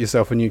you bought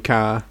yourself a new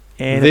car.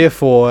 And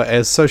Therefore,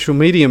 as social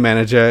media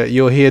manager,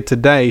 you're here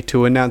today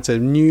to announce a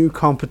new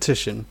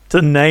competition.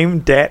 to name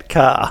that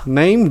car.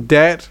 Name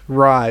that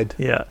ride.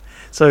 Yeah.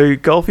 So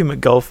Golfy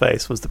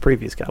McGolfface was the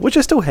previous car, which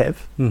I still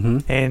have. Mm-hmm.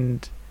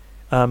 And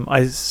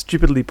I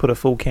stupidly put a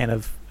full can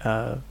of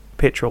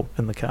petrol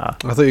in the car.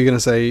 I thought you were going to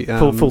say...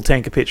 Full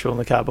tank of petrol in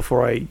the car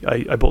before I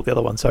bought the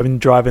other one. So I've been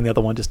driving the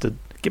other one just to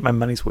get my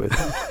money's worth. I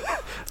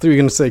thought you were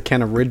going to say a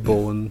can of Red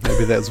Bull, and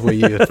maybe that's where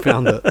you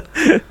found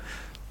it.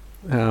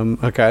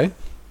 Okay.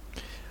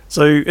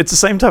 So it's the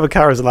same type of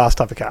car as the last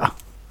type of car.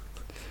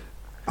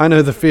 I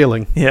know the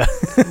feeling. Yeah.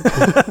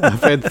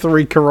 I've had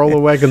 3 Corolla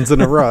wagons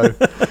in a row.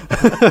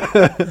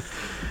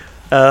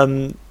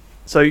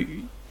 So,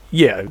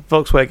 yeah,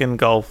 Volkswagen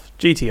Golf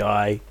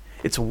GTI.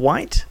 It's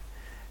white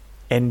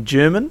and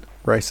German.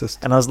 Racist.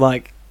 And I was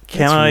like,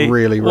 can It's I...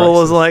 really Well, I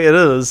was racist. like, it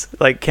is.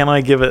 Like, can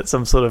I give it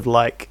some sort of,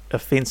 like,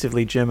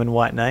 offensively German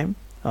white name?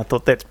 I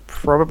thought that's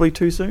probably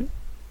too soon.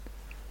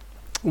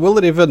 Will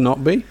it ever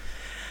not be?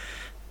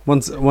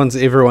 Once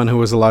everyone who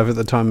was alive at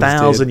the time is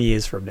 1,000 dead.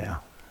 years from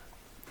now.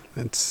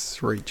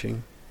 It's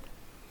reaching.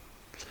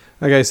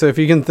 Okay, so if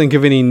you can think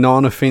of any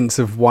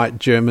non-offensive white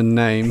German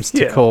names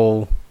to Yeah.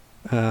 call...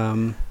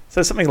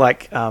 So something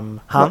like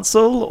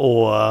Hansel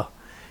or...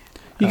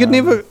 you could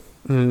never...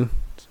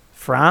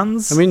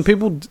 Franz? I mean,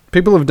 people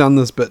have done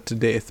this bit to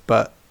death,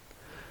 but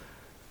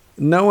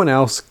no one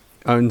else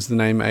owns the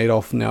name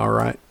Adolf now,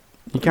 right?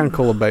 You can't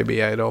call a baby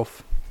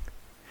Adolf.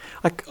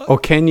 Or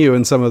can you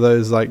in some of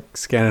those like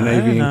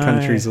Scandinavian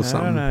countries or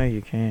something? I don't know,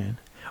 you can.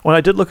 Well,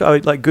 I did look, I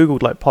like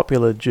Googled like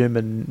popular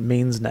German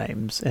men's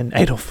names, and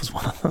Adolf was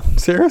one of them.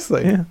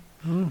 Seriously? Yeah.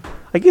 Oh.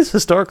 I guess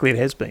historically it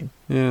has been.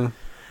 Yeah.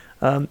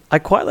 I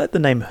quite like the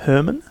name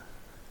Herman,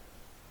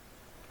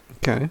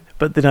 Okay.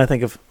 but then I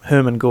think of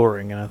Herman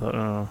Goring, and I thought,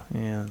 oh,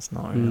 yeah, it's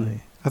not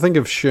really. I think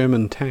of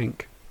Sherman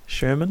Tank.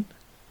 Sherman?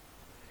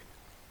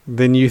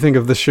 Then you think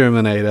of the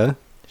Shermanator.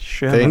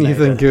 Then you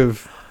think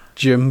of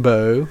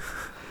Jimbo.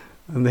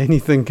 And then you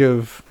think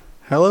of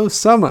Hello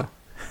Summer.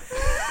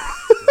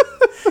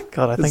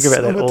 God, I think It's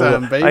about that all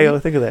summertime, the baby. I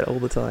think of that all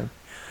the time.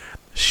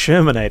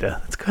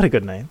 Shermanator. It's quite a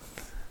good name.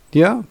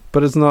 Yeah,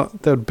 but it's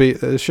not. That would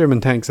be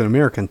Sherman Tank's an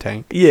American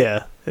tank.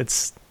 Yeah,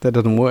 it's That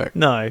doesn't work.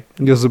 no.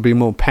 Yours would be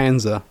more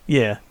Panzer.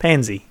 Yeah,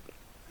 Pansy.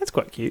 That's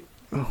quite cute.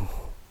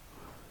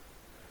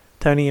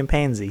 Tony and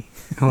Pansy.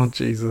 Oh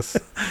Jesus!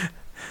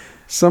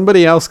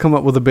 Somebody else come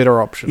up with a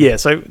better option. Yeah,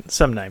 so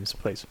some names,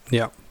 please.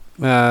 Yeah.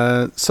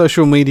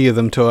 Social media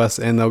them to us,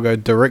 and they'll go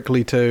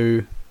directly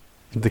to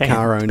the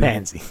car owner.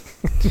 Pansy.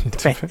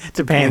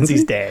 to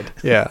Pansy's dad.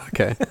 Yeah.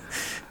 Okay.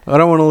 I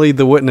don't want to lead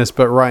the witness,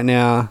 but right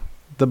now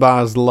the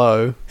bar's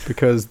low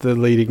because the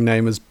leading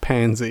name is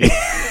Pansy.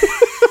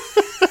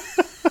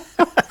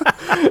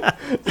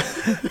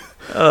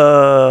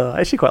 I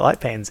actually quite like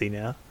Pansy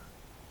now.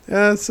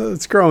 Yeah, so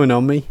it's growing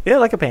on me. Yeah,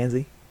 like a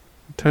pansy.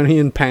 Tony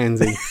and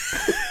Pansy.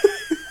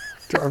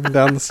 Driving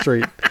down the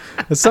street.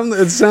 It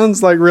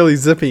sounds like really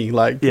zippy.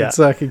 Like Yeah. it's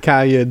like a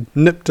car you'd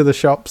nip to the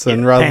shops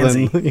in Yeah, rather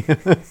than.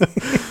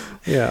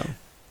 Yeah.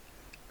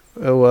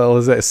 Oh, well,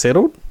 is that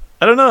settled?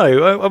 I don't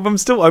know. I'm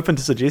still open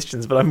to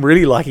suggestions, but I'm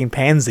really liking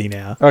Pansy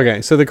now.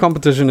 Okay, so the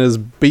competition is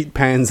Beat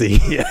Pansy.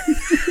 Yeah.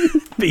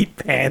 Beat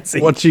Pansy.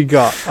 What you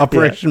got?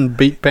 Operation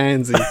Beat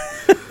Pansy.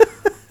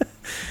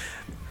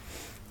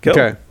 Cool.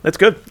 Okay. That's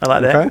good. I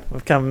like that. Okay.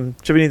 We've come.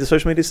 Should we need the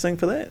social media thing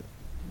for that?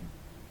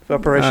 For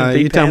Operation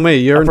Beat you tell me.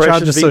 You're in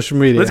charge of social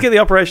media. Let's get the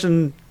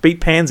Operation Beat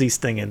Pansy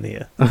sting in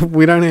there.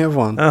 We don't have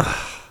one.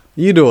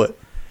 You do it.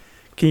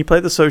 Can you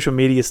play the social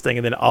media sting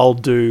and then I'll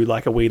do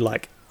like a wee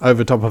like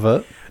Over top of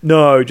it.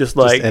 no, just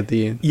like Just at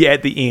the end. yeah,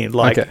 at the end.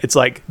 Like Okay. it's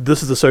like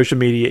this is the social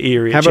media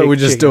area. How about we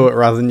just do it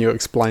rather than you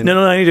explain No, it?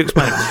 no, I need to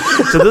explain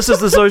it. So this is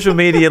the social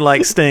media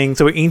like sting.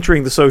 So we're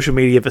entering the social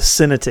media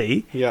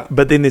vicinity. Yeah.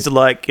 But then there's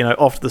like,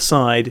 off to the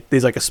side,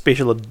 there's like a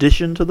special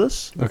addition to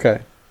this.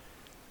 Okay.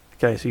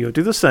 Okay, so you'll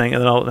do this thing,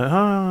 and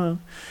then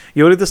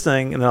you'll do this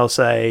thing, and then I'll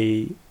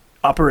say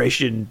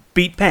Operation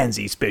Beat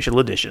Pansy Special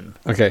Edition.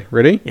 Okay.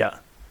 Ready? Yeah.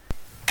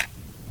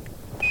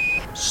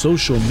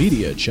 Social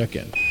media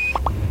check-in.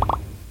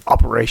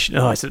 Operation.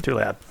 Oh, I said it too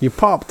loud. You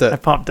popped it. I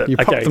popped it. You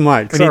Okay. popped the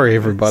mic. We Sorry, need-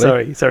 everybody.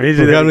 Sorry. We need to We're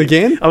do that going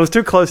again? I was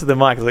too close to the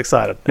mic. I was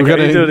excited. We're Okay,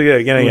 gonna you do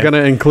it again. We're going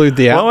to include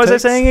the outtakes. What was I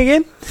saying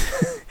again?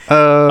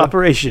 Uh,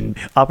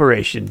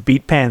 Operation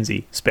Beat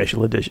Pansy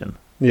Special Edition.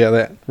 yeah,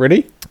 that.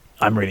 Ready?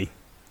 I'm ready.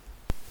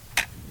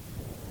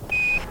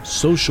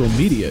 Social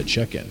media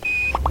check-in.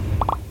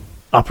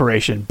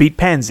 Operation Beat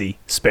Pansy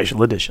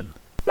Special Edition.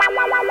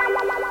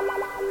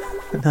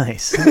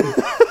 Nice.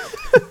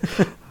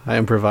 I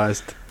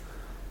improvised.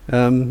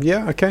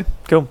 Yeah, okay.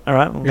 Cool. All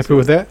right. Well, Happy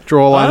with that?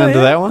 Draw a line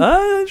under that one?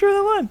 Draw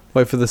that line.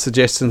 Wait for the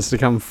suggestions to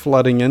come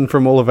flooding in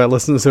from all of our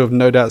listeners who have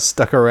no doubt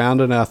stuck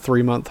around in our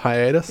 3-month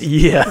hiatus.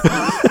 Yeah.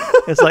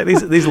 It's like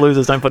these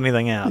losers don't put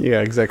anything out.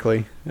 Yeah,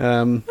 exactly.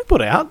 They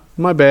put out.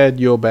 My bad,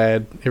 your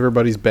bad,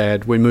 everybody's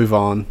bad. We move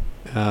on.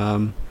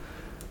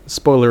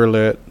 Spoiler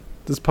alert,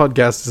 this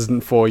podcast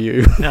isn't for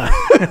you. No.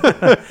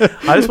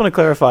 I just want to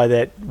clarify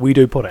that we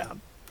do put out,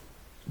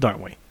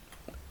 don't we?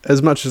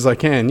 As much as I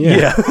can,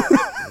 yeah.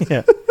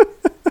 Yeah.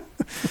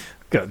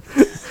 Good.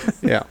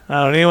 Yeah. I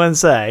don't want anyone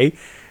say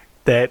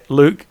that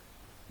Luke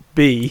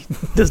B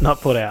does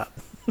not put out.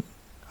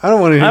 I don't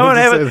want to I won't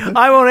have it.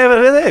 I won't have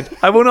it said.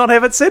 I will not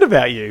have it said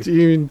about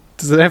you.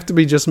 Does it have to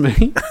be just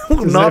me?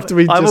 Does it have to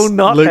be just I will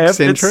not have it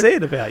Luke-centric?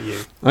 said about you.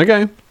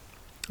 Okay.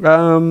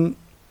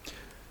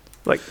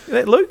 Like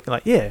Luke,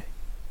 like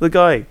the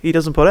guy he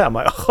doesn't put out. I'm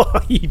like,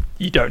 oh,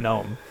 you don't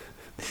know him.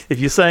 If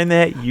you're saying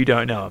that, you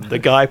don't know him. The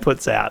guy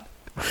puts out.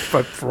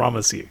 I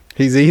promise you.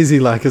 He's easy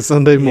like a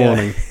Sunday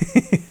morning.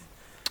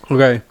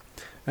 Okay.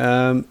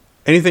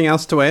 Anything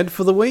else to add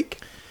for the week?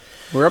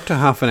 We're up to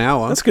half an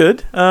hour. That's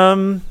good.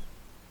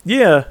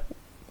 Yeah.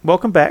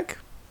 Welcome back.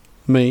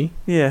 Me.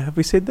 Yeah. Have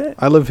we said that?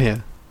 I live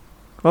here.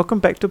 Welcome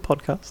back to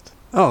podcast.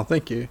 Oh,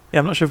 thank you. Yeah,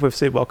 I'm not sure if we've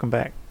said welcome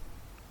back.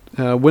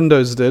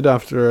 Windows did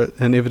after it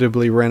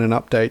inevitably ran an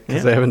update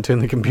because they haven't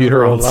turned the computer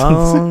for on a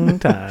long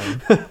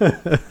time.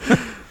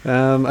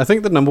 I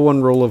think the number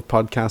one rule of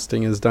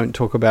podcasting is don't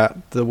talk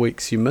about the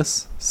weeks you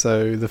miss.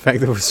 So the fact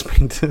that we've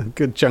spent a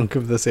good chunk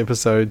of this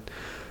episode,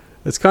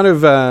 it's kind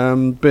of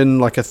been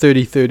like a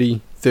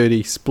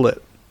 30-30-30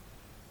 split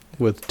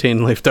with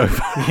 10 left over.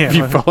 Yeah, if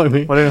you follow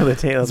me. What are the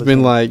 10? It's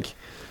been like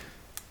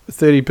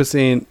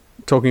 30%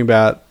 talking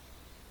about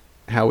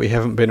how we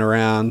haven't been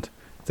around,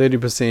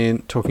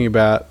 30% talking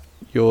about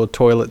your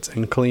toilets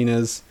and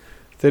cleaners,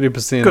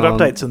 30% good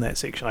updates in that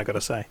section, I got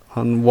to say.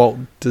 On Walt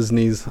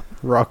Disney's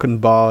Rock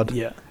and Bard.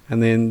 Yeah.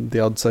 And then the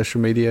odd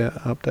social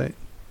media update.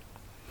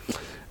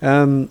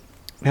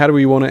 How do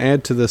we want to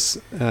add to this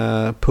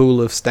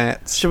pool of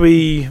stats? Should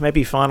we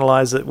maybe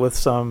finalize it with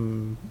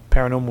some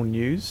paranormal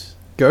news?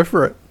 Go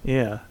for it.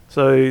 Yeah.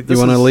 So this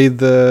you want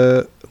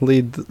to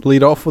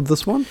lead off with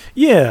this one?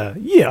 Yeah,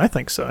 I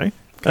think so.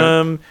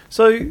 Okay.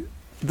 So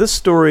this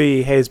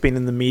story has been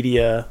in the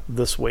media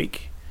this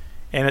week,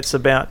 and it's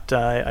about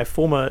a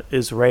former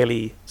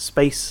Israeli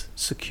space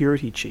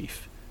security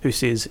chief who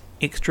says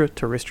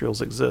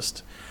extraterrestrials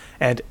exist,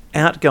 and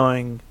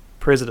outgoing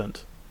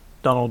President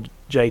Donald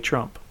J.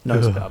 Trump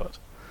knows about it.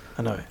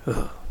 I know.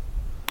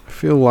 I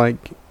feel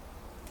like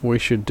we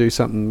should do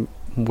something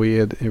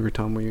weird every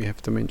time we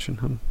have to mention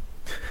him.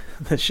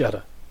 The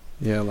shudder.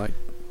 Yeah, like,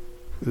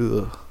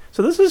 ugh.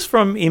 So this is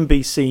from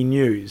NBC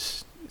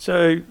News. So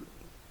a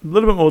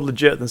little bit more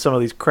legit than some of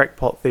these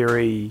crackpot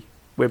theory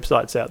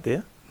websites out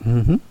there.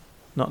 Mm-hmm.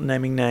 Not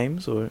naming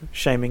names or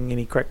shaming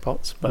any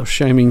crackpots, but or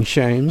shaming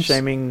shames.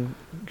 Shaming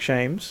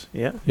shames,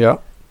 yeah. Yeah.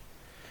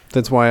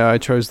 That's why I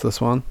chose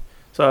this one.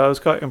 So I was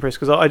quite impressed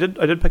because I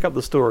did pick up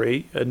the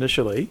story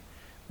initially,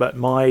 but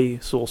my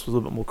source was a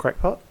little bit more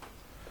crackpot.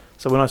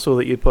 So when I saw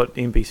that you'd put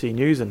NBC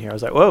News in here, I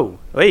was like, whoa,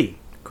 hey,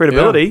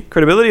 credibility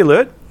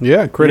alert.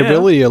 Yeah,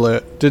 credibility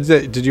alert.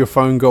 Did your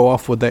phone go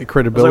off with that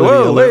credibility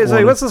alert? Whoa,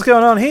 wait, what's this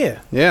going on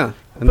here? Yeah.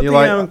 And put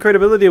the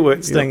credibility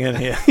alert thing in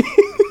here.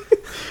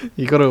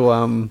 You got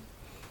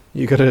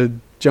to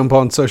jump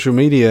on social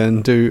media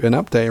and do an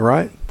update,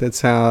 right?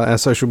 That's how our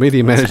social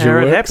media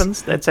manager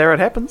works. That's how it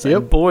happens. Yep.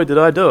 And boy, did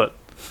I do it.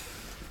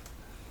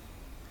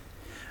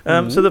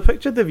 So the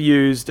picture they've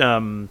used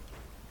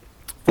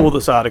for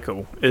this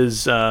article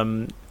is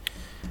a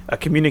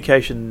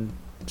communication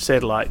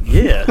satellite.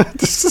 Yeah.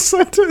 Just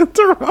to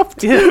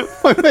interrupt. Yeah.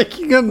 I'm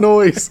making a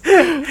noise.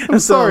 I'm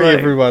sorry,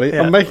 everybody.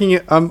 Yeah.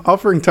 I'm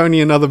offering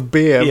Tony another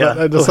beer, but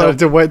I decided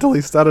to wait till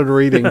he started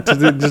reading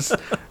to just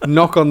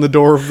knock on the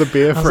door of the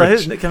beer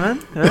fridge. Like, come in.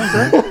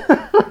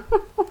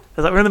 I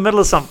was like, we're in the middle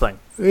of something.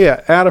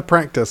 Yeah, out of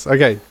practice.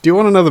 Okay, do you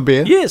want another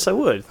beer? Yes, I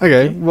would.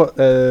 Okay, what,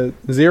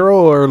 zero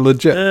or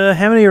legit?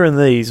 How many are in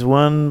these?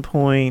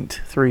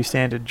 1.3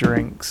 standard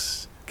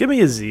drinks. Give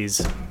me a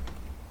Z's.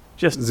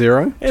 Just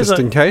zero? Just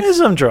in case? As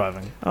I'm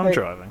driving. I'm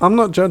driving. I'm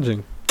not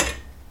judging.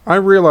 I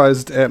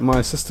realised at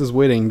my sister's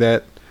wedding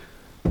that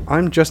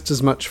I'm just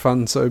as much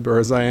fun sober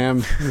as I am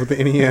with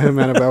any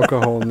amount of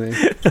alcohol in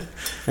there.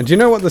 And do you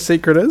know what the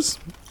secret is?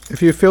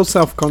 If you feel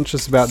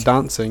self-conscious about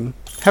dancing,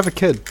 have a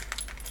kid.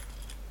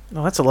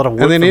 Oh, that's a lot of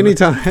work. And then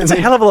anytime... It's a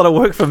hell of a lot of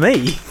work for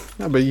me.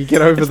 No, but you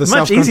get over the self-conscious dancing. It's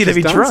much easier to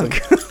be dancing.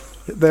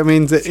 drunk. That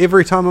means that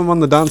every time I'm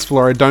on the dance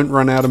floor, I don't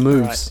run out of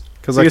moves.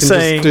 Because I can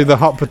just do the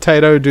hot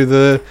potato, do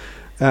the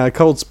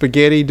cold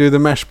spaghetti, do the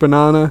mashed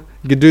banana.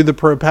 You could do the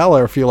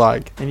propeller if you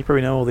like. And you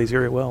probably know all these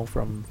very well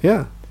from...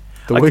 Yeah.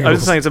 I was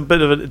just saying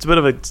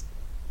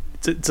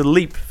it's a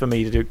leap for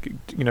me to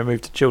do,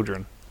 move to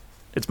children.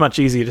 It's much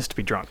easier just to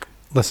be drunk.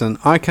 Listen,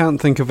 I can't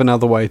think of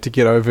another way to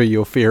get over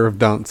your fear of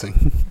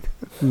dancing.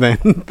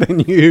 than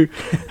you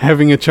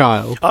having a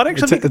child. I'd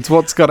actually It's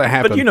what's got to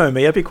happen. But you know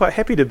me, I'd be quite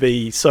happy to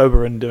be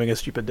sober and doing a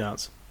stupid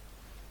dance.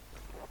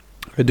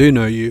 I do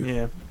know you.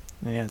 Yeah,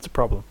 it's a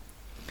problem.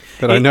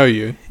 That I know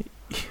you.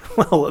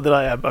 Well, that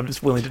I am. I'm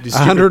just willing to do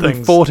stupid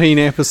things. 114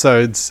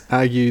 episodes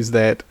argues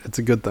that it's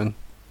a good thing.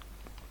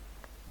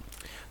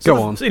 Go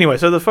on. So anyway,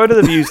 so the photo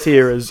they've used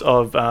here is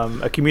of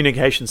a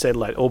communication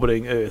satellite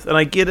orbiting Earth. And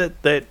I get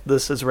it that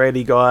this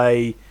Israeli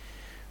guy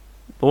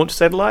launched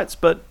satellites,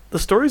 but the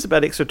story's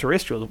about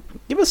extraterrestrials.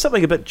 Give us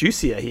something a bit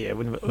juicier here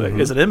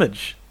as an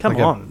image. Come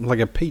on. Like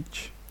a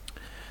peach.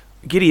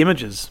 Getty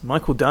Images,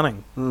 Michael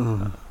Dunning.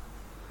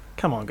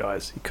 Come on,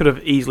 guys. You could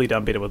have easily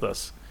done better with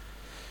this.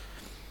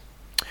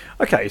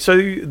 Okay,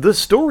 so the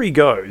story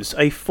goes,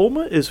 a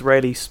former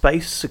Israeli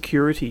space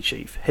security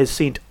chief has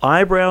sent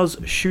eyebrows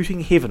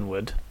shooting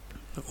heavenward.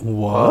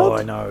 What? Oh,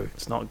 I know.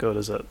 It's not good,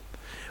 is it?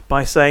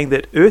 By saying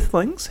that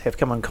Earthlings have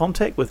come in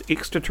contact with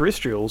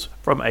extraterrestrials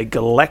from a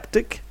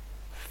galactic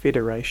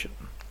federation.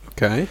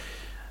 Okay.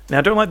 Now,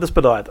 I don't like this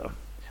bit either.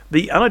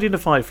 The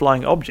unidentified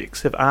flying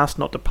objects have asked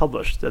not to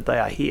publish that they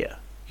are here.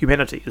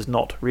 Humanity is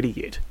not ready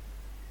yet.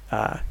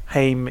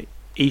 Haim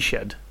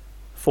Eshad,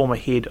 former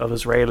head of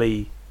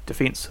Israeli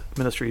Defense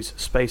Ministry's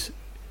space,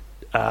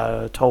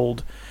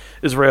 told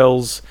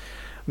Israel's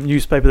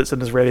newspaper that's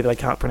in Israeli that I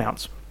can't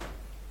pronounce.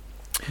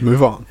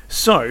 Move on.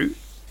 So,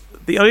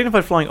 the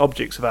unidentified flying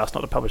objects have asked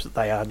not to publish that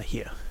they are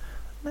here.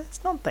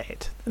 It's not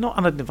that. They're not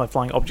unidentified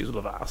flying objects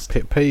would have asked.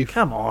 Pet peeve.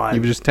 Come on.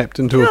 You've just tapped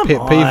into Come a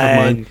pet peeve of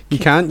mine. on. You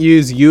can't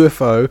use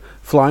UFO,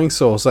 flying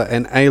saucer,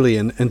 and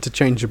alien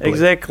interchangeably.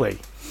 Exactly.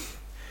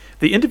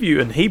 The interview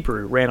in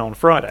Hebrew ran on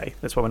Friday.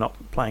 That's why we're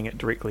not playing it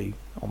directly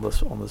on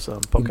this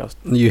podcast.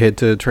 You had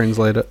to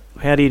translate it.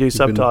 How do you do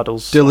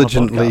subtitles?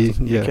 Diligently, on a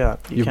podcast? yeah. You can't.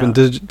 You've been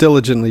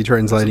diligently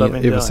translating That's what it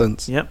I've been ever doing.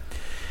 since. Yep.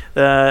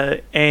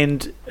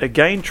 And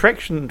again,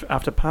 traction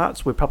after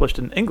parts were published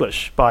in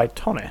English by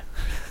Tone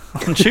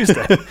on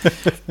Tuesday.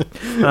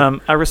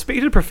 A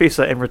respected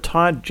professor and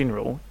retired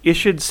general,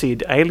 Eshad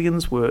said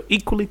aliens were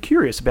equally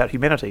curious about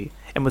humanity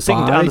and were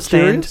seeking to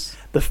understand Bi-curious?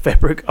 the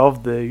fabric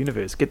of the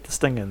universe. Get the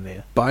sting in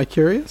there.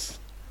 Bi-curious?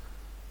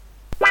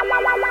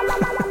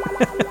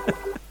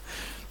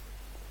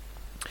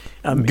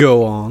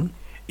 Go on.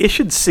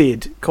 Eshad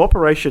said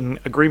cooperation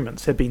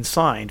agreements have been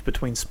signed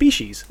between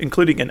species,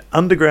 including an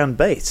underground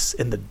base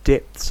in the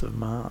depths of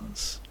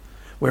Mars,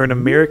 where there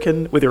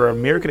are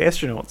American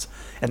astronauts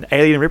and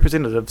alien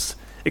representatives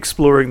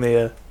exploring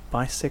their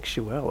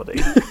bisexuality.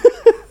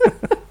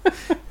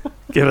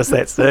 Give us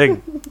that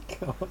thing.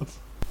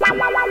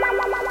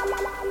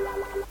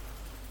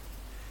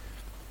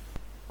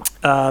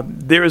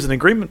 There is an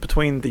agreement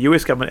between the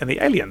US government and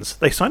the aliens.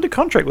 They signed a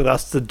contract with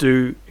us to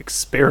do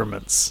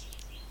experiments.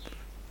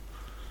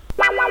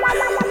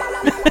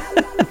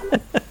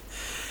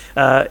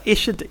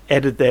 Eshad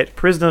added that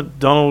President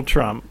Donald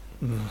Trump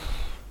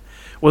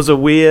was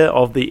aware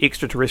of the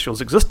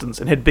extraterrestrials' existence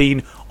and had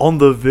been on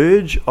the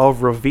verge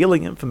of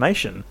revealing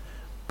information,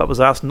 but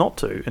was asked not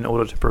to in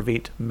order to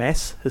prevent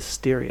mass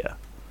hysteria.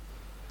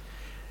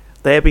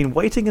 They have been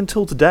waiting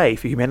until today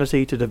for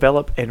humanity to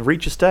develop and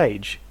reach a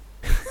stage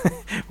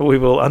where we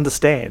will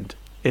understand,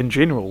 in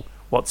general,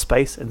 what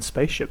space and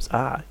spaceships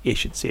are,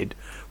 Eshad said,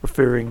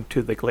 referring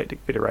to the Galactic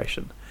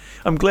Federation.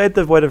 I'm glad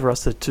they've waited for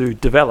us to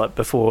develop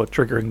before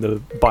triggering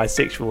the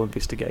bisexual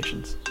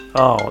investigations.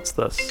 Oh, what's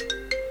this?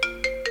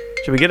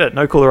 Should we get it?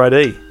 No caller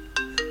ID.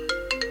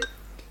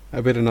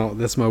 I better not.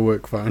 That's my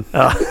work phone.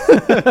 Oh.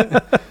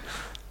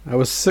 I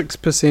was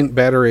 6%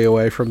 battery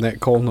away from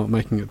that call not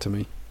making it to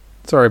me.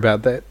 Sorry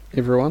about that,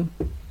 everyone.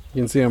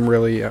 You can see I'm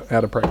really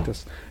out of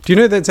practice. Do you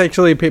know that's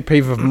actually a pet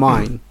peeve of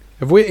mine?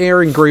 If we're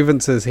airing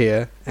grievances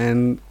here,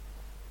 and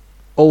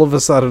all of a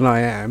sudden I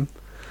am,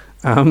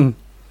 have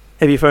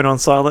your phone on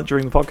silent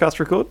during the podcast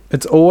record?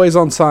 it's always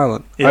on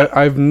silent. Yeah.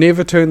 I've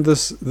never turned the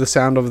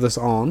sound of this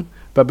on,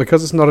 but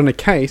because it's not in a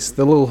case,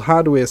 the little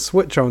hardware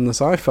switch on this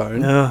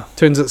iPhone Ugh.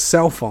 turns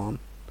itself on.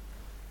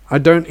 I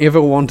don't ever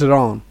want it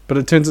on, but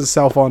it turns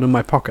itself on in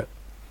my pocket.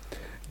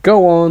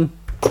 Go on.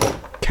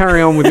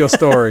 Carry on with your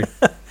story.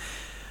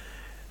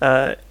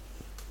 Where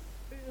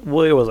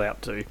was I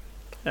up to?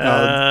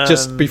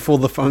 Just before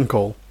the phone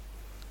call.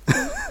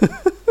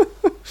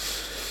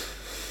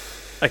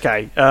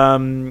 Okay.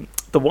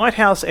 The White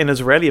House and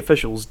Israeli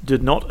officials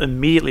did not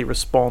immediately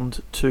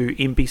respond to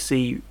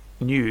NBC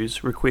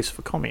News' request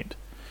for comment.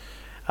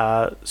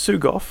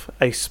 Sugoff,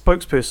 a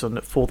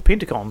spokesperson for the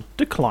Pentagon,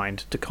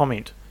 declined to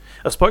comment.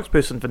 A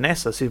spokesperson for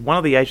NASA said one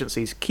of the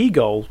agency's key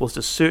goals was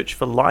to search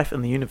for life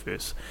in the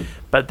universe,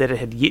 but that it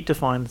had yet to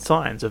find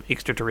signs of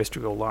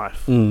extraterrestrial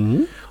life.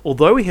 Mm-hmm.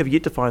 Although we have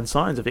yet to find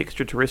signs of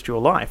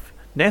extraterrestrial life,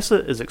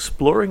 NASA is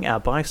exploring our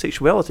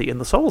bisexuality in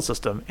the solar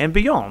system and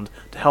beyond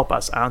to help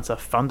us answer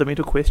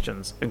fundamental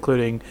questions,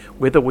 including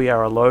whether we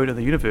are alone in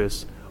the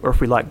universe or if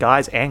we like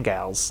guys and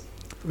gals.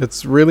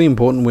 It's really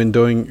important when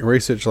doing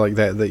research like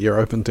that you're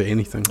open to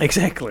anything.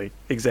 Exactly.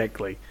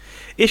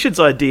 Eshad's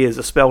ideas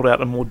are spelled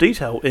out in more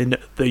detail in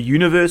The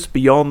Universe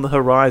Beyond the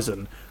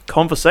Horizon,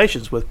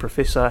 Conversations with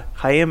Professor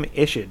Haim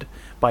Eshed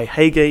by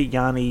Hager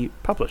Yanni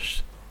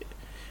published.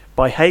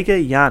 By Hager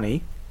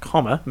Yanni,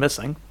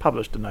 missing,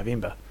 published in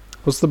November.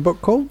 What's the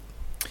book called?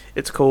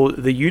 It's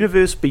called The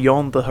Universe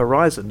Beyond the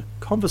Horizon,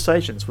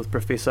 Conversations with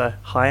Professor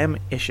Haim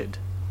Eshed.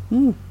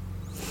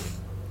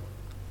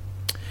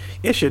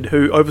 Eshed,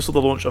 who oversaw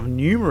the launch of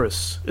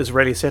numerous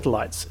Israeli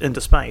satellites into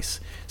space,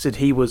 said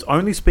he was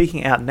only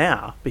speaking out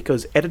now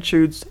because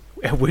attitudes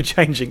were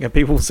changing and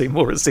people seem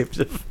more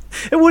receptive.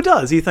 It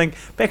does. You think,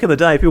 back in the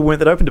day, people weren't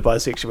that open to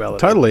bisexuality.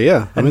 Totally,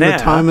 yeah. I And mean, now,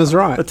 the time is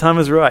right. The time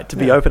is right to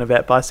be Yeah. open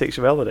about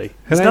bisexuality.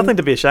 There's nothing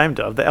to be ashamed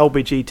of. The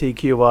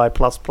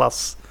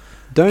LGBTQI++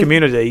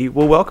 community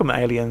will welcome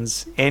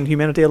aliens and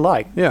humanity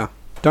alike. Yeah.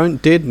 Don't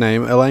dead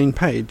name Elaine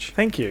Page.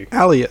 Thank you.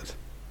 Elliot.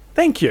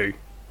 Thank you.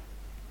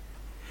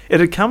 It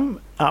had come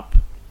up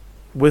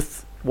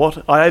with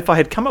if I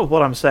had come up with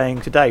what I'm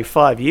saying today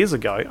 5 years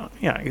ago,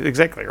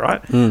 exactly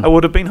right, I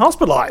would have been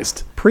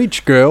hospitalised.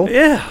 Preach, girl.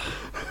 Yeah.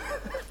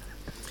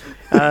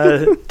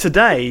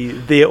 Today,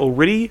 they're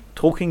already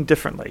talking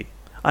differently.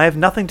 I have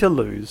nothing to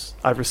lose.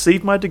 I've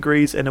received my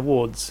degrees and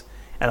awards,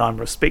 and I'm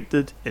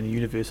respected in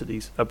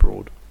universities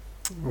abroad.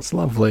 That's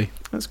lovely.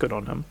 That's good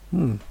on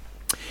him.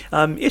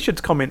 Eshed's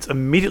comments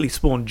immediately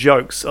spawned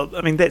jokes. I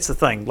mean, that's the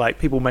thing. Like,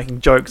 people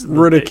making jokes.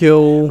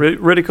 Ridicule.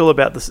 Ridicule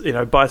about this,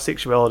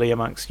 bisexuality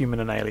amongst human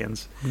and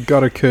aliens.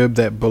 Gotta curb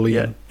that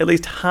bullying. Yeah. At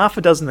least half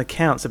a dozen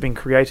accounts have been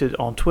created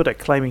on Twitter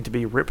claiming to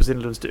be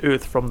representatives to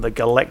Earth from the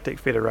Galactic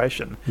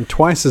Federation. And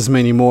twice as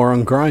many more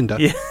on Grindr.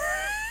 Yeah.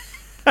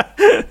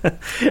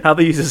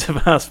 Other users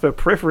have asked for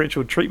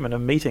preferential treatment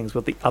in meetings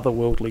with the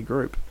otherworldly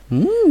group.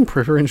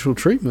 Preferential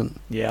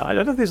treatment. Yeah, I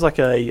don't know if there's like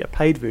a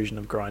paid version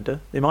of Grindr.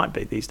 There might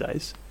be these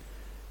days,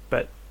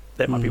 but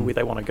that might be where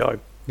they want to go.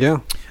 Yeah.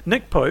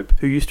 Nick Pope,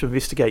 who used to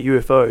investigate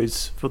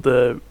UFOs for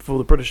the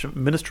British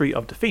Ministry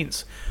of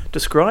Defence,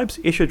 describes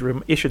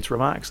Eshed's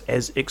remarks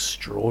as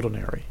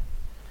extraordinary.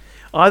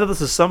 Either this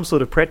is some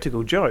sort of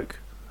practical joke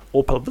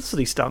or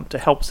publicity stunt to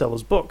help sell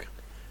his book.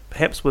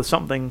 Perhaps with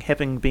something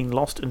having been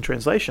lost in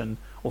translation,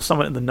 or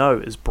someone in the know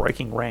is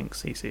breaking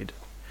ranks, he said.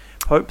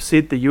 Pope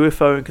said the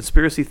UFO and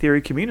conspiracy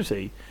theory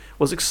community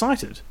was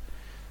excited.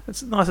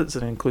 It's nice it's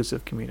an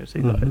inclusive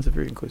community, though. It's a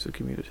very inclusive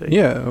community.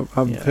 Yeah,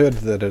 I've heard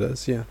that it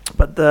is, yeah.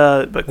 But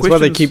that's why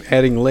they keep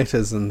adding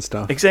letters and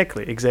stuff.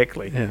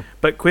 Exactly. Yeah.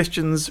 But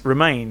questions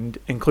remained,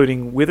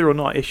 including whether or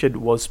not Eshed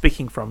was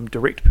speaking from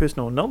direct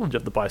personal knowledge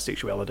of the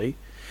bisexuality,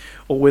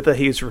 or whether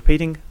he is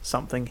repeating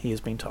something he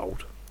has been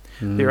told.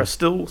 There are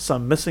still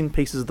some missing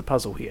pieces of the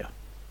puzzle here,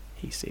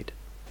 he said.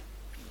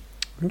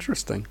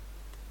 Interesting.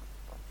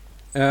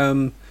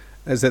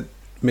 As that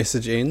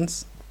message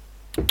ends?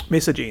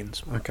 Message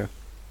ends. Okay.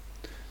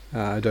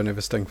 I don't have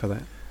a sting for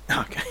that.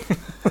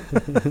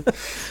 Okay.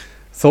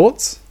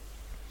 Thoughts?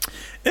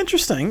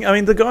 Interesting. I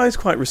mean, the guy's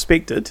quite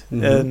respected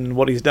in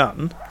what he's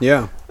done.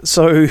 Yeah.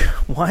 So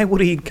why would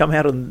he come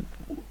out and...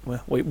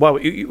 Well,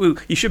 you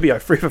should be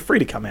free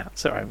to come out.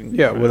 Sorry.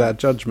 Without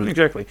judgment.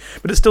 Exactly.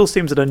 But it still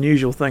seems an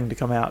unusual thing to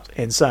come out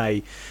and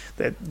say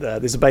that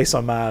there's a base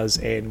on Mars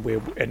and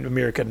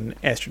American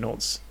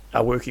astronauts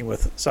are working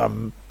with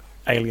some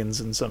aliens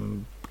in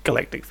some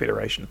galactic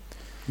federation.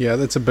 Yeah,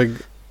 that's a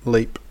big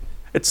leap.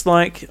 It's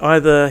like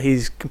either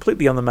he's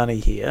completely on the money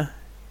here,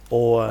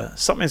 or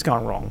something's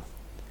gone wrong,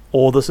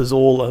 or this is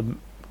all a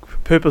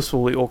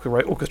purposefully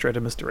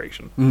orchestrated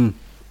misdirection.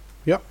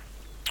 Yep.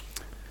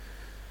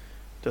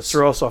 To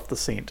throw us off the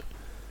scent,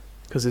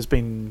 because there's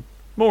been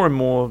more and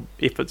more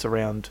efforts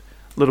around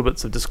little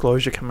bits of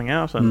disclosure coming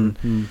out,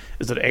 and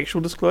is it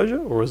actual disclosure,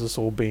 or is this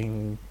all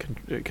being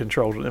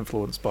controlled and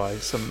influenced by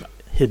some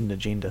hidden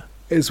agenda?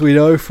 As we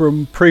know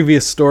from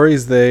previous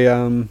stories,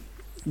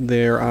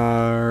 there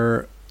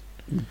are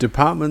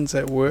departments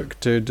at work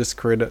to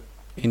discredit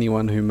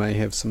anyone who may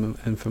have some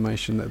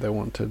information that they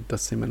want to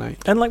disseminate.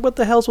 And like, what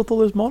the hell's with all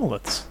those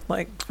monoliths?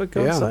 Like, for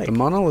God's sake. The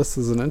monolith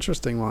is an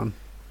interesting one.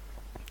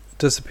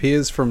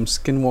 Disappears from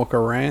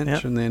Skinwalker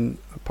Ranch and then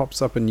it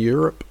pops up in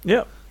Europe.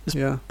 Yep.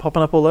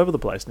 Popping up all over the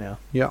place now.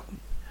 Yeah.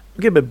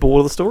 I get a bit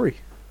bored of the story.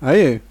 Are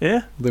you?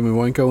 Yeah. Then we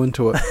won't go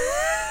into it.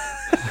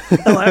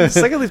 I'm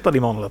sick of these bloody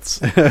monoliths.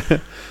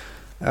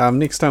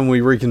 Next time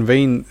we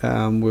reconvene,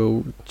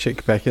 we'll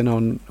check back in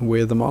on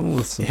where the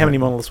monoliths are. How many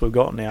monoliths we've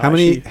got now? How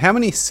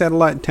many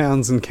satellite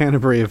towns in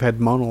Canterbury have had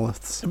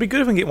monoliths? It'd be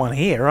good if we can get one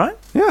here, right?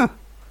 Yeah.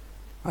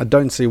 I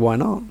don't see why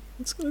not.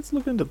 Let's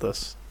look into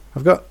this.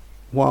 I've got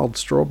wild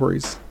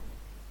strawberries,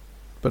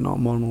 but not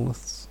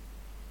monoliths.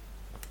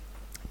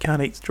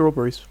 Can't eat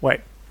strawberries.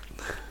 Wait,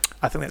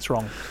 I think that's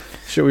wrong.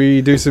 Should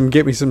we do some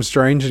Get Me Some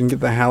Strange and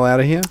get the hell out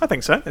of here? I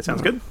think so. That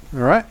sounds good.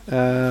 All right.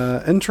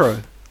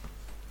 Intro.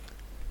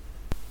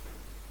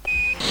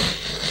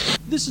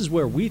 This is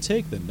where we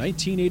take the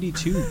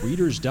 1982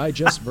 Reader's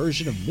Digest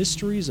version of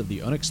Mysteries of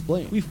the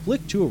Unexplained. We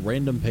flick to a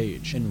random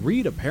page and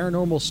read a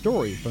paranormal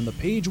story from the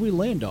page we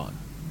land on.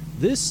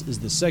 This is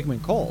the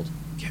segment called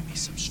Get Me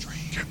Some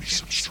Strange. Get Me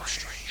Some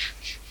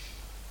Strange.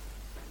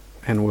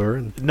 And we're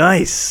in.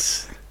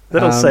 Nice.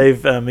 That'll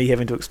save me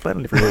having to explain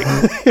it every week.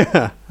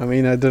 Yeah. I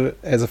mean, I did it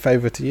as a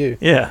favour to you.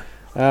 Yeah.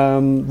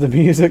 The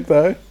music,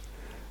 though,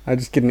 I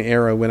just get an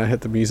error when I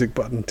hit the music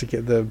button to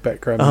get the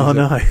background music. Oh,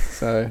 no.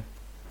 So,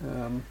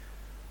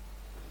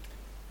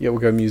 yeah, we'll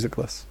go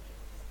musicless.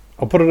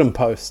 I'll put it in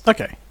post.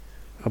 Okay.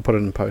 I'll put it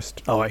in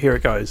post. Oh, here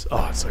it goes.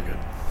 Oh, it's so good.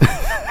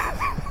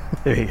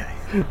 There you go.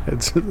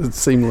 It's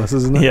seamless,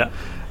 isn't it?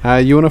 Yeah.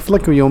 You want to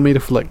flick or you want me to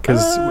flick?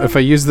 Because if I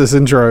use this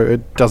intro,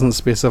 it doesn't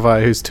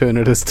specify whose turn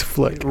it is to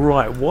flick.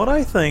 Right. What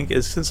I think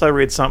is, since I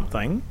read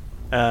something...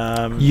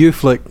 you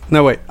flick.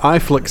 No, wait. I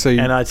flick, so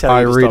and I tell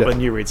you to read stop it.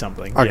 and you read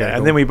something. Okay, yeah, cool.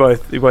 and then we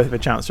both have a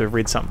chance to have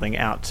read something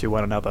out to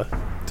one another.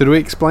 Did we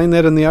explain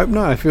that in the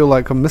opener? I feel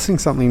like I'm missing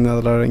something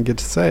now that I don't get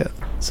to say it.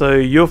 So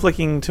you're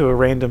flicking to a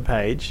random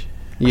page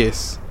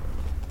Yes.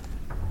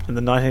 in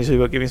the 1982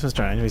 book Give Me Some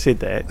Strange. We said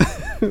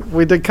that.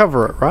 We did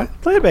cover it, right?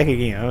 Play it back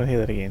again. I want to hear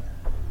that again.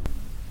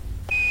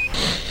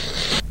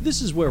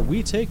 This is where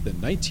we take the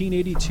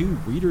 1982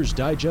 Reader's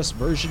Digest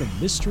version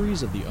of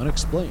Mysteries of the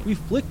Unexplained. We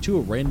flick to a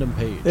random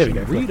page There we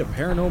and go, read a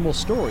paranormal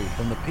story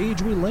from the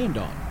page we land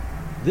on.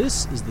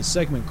 This is the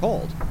segment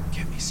called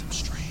Give Me Some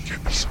Strange.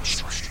 Give Me Some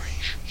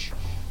Strange.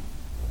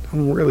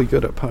 I'm really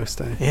good at post,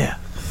 eh? Yeah.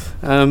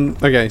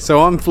 Okay,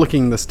 so I'm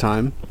flicking this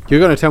time. You're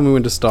going to tell me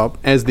when to stop,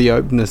 as the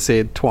opener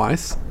said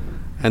twice,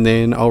 and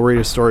then I'll read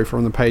a story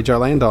from the page I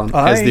land on,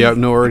 as the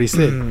opener already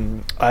said.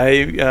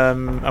 I'm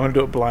going to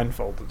do it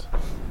blindfolded.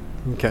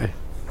 Okay.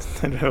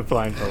 I don't have a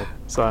blindfold,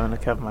 so I'm going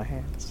to cover my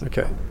hands.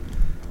 Okay.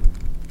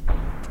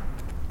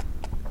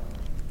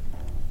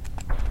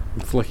 I'm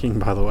flicking,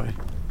 by the way.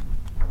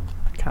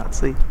 I can't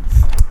see.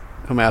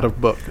 I'm out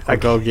of book. I'll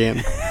go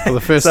again. For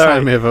the first Sorry.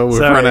 time ever, we've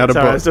Sorry, run out of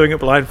I book. was doing it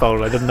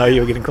blindfolded. I didn't know you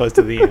were getting close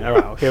to the end. All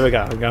right, well, here we go.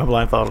 I'm going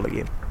blindfolded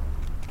again.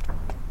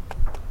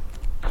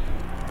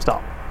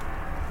 Stop.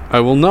 I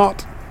will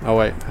not. Oh,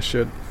 wait, I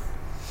should.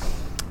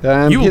 You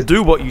will here-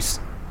 do what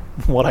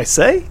I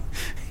say?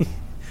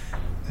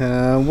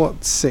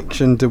 What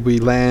section did we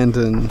land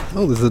in?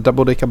 Oh, there's a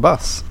double-decker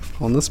bus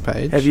on this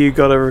page. Have you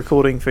got a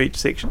recording for each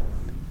section?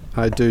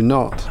 I do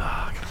not. Oh,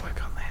 I gotta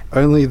work on that.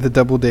 Only the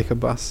double-decker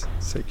bus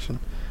section.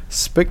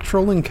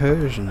 Spectral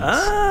Incursions.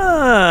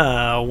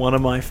 Ah, one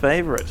of my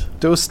favourite.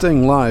 Do a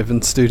sting live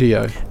in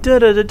studio. Da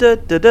da da da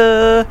da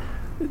da.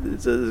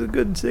 This is a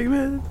good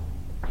segment.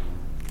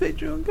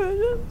 Spectral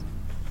Incursions.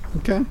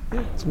 Okay.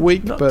 It's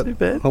weak, Not but too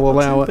bad. I'll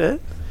allow Not too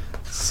it. bad.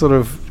 Sort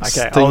of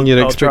Okay, sting you'd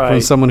I'll expect try.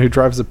 from someone who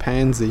drives a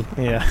pansy.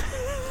 Yeah.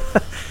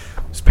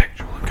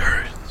 Spectral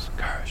Incursions.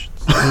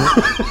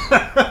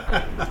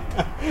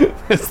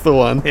 That's the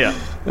one. Yeah.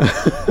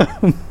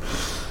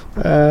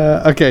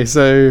 Okay,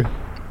 so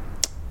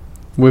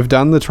we've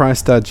done the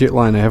TriStar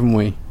jetliner, haven't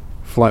we?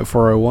 Flight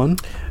 401.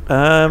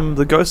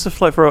 The Ghost of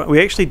Flight 401.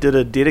 We actually did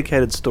a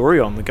dedicated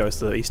story on the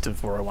Ghost of the Eastern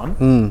 401.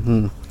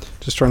 Mm-hmm.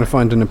 Just trying to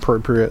find an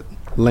appropriate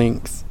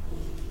length.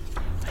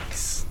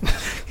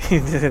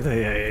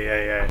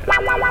 yeah.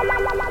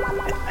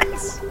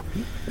 Nice.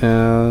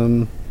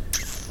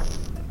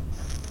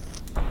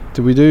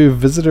 Do we do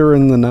Visitor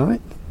in the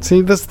Night?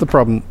 See, that's the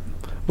problem.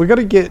 We got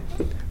to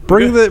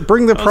bring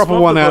the proper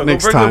one out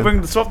next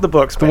time. Swap the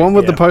books. The one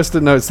with the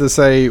post-it notes that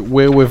say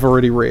where we've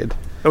already read.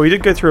 Oh, we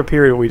did go through a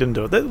period where we didn't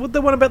do it.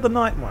 The one about the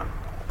night one.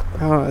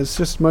 Oh, it's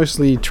just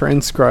mostly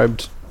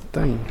transcribed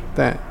thing.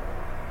 That.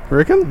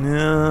 Reckon?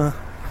 Yeah.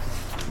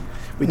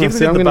 We No, definitely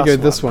see, I'm did the gonna bus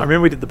go this one. I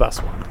remember we did the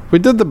bus one. We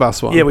did the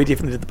bus one. Yeah, we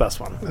definitely did the bus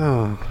one.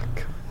 Oh,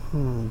 come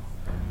on.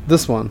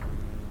 This one.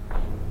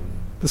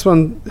 This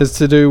one is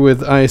to do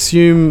with, I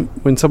assume,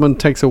 when someone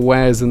takes a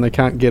Waz and they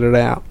can't get it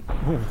out.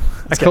 Ooh,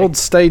 It's okay. called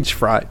stage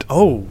fright.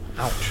 Oh,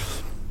 ouch.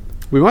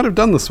 We might have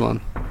done this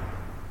one.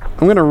 I'm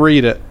going to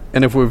read it,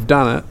 and if we've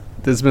done it,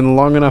 there's been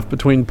long enough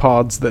between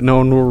pods that no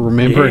one will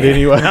remember it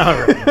anyway.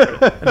 No,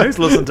 remember it. And who's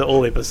listened to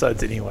all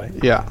episodes anyway?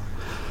 Yeah.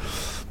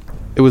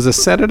 It was a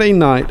Saturday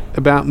night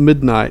about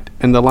midnight,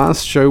 and the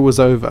last show was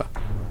over.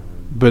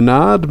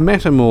 Bernard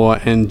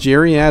Matamore and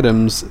Jerry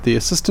Adams, the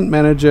assistant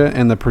manager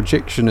and the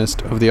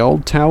projectionist of the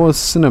Old Towers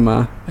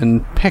Cinema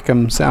in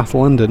Peckham, South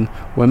London,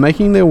 were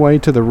making their way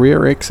to the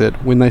rear exit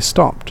when they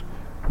stopped.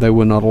 They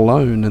were not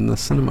alone in the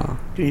cinema.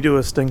 Can you do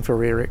a sting for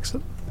rear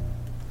exit?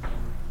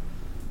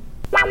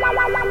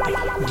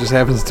 It just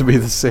happens to be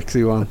the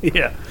sexy one.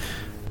 Yeah.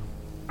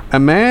 A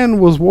man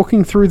was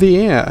walking through the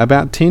air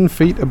about 10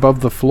 feet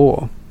above the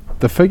floor.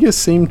 The figure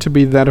seemed to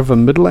be that of a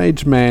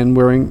middle-aged man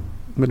wearing...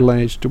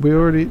 Middle-aged.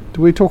 Did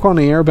we talk on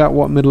air about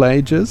what middle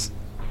age is?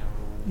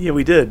 Yeah,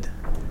 we did.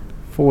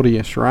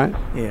 40-ish, right?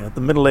 Yeah, the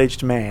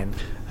middle-aged man.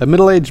 A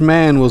middle-aged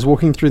man was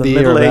walking through the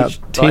air about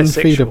middle-aged 10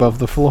 feet bisexual. above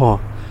the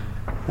floor.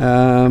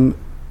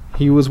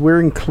 He was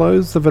wearing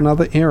clothes of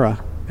another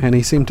era, and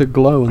he seemed to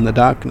glow in the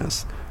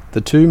darkness.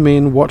 The two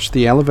men watched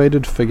the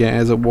elevated figure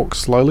as it walked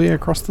slowly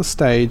across the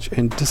stage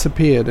and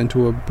disappeared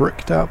into a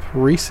bricked-up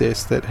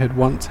recess that had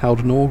once held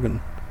an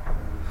organ.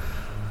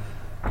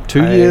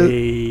 2 years...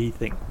 I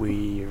think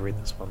we read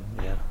this one,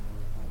 yeah.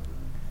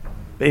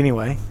 But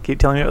anyway, keep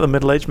telling me about the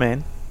middle-aged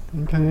man.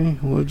 Okay,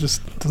 well, it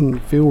just doesn't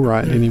feel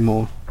right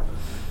anymore.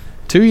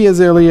 2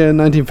 years earlier, in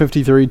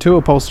 1953, two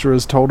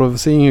upholsterers told of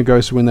seeing a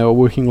ghost when they were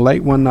working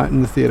late one night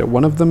in the theatre.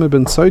 One of them had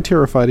been so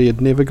terrified he had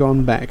never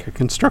gone back. A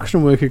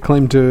construction worker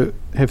claimed to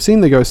have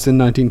seen the ghost in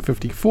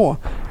 1954,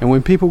 and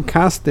when people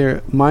cast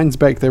their minds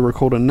back, they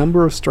recalled a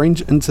number of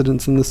strange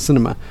incidents in the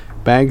cinema.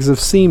 Bags of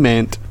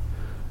cement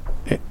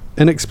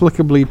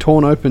inexplicably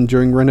torn open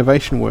during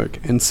renovation work,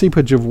 and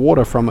seepage of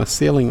water from a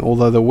ceiling,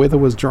 although the weather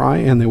was dry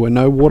and there were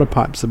no water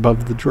pipes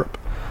above the drip.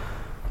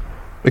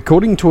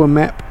 According to a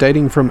map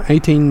dating from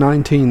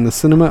 1819, the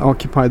cinema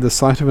occupied the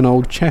site of an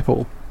old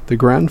chapel, the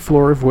ground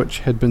floor of which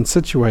had been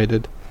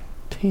situated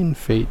 10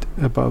 feet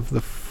above the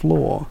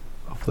floor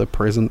of the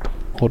present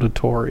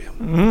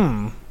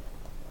auditorium.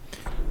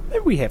 Maybe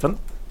we haven't.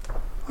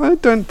 I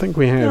don't think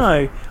we have.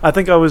 No, I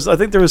think there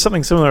was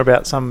something similar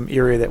about some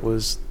area that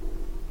was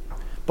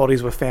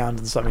bodies were found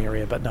in some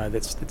area, but no,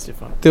 that's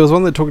different. There was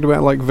one that talked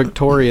about like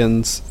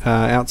Victorians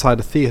outside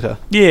a theatre.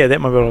 Yeah, that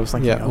might be what I was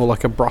thinking. Yeah, of. or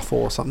like a brothel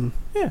or something.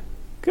 Yeah,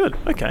 good.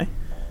 Okay,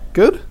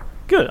 Good?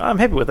 good. I'm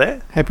happy with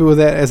that. Happy with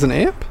that as an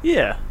app?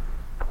 Yeah.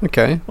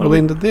 Okay, What we'll are we-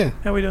 end it there.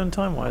 How are we doing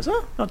time wise?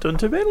 Oh, not doing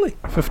too badly.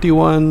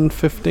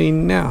 51:15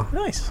 now.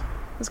 Nice.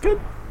 That's good.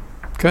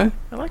 Okay,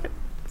 I like it.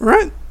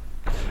 right.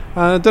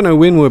 I don't know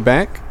when we're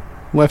back.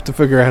 We'll have to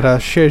figure out our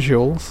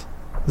schedules.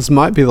 This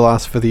might be the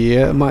last for the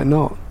year, it might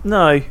not.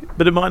 No,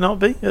 but it might not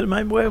be. It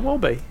may well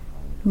be.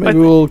 Maybe thi-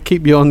 we'll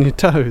keep you on your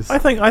toes. I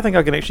think I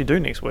can actually do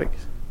next week.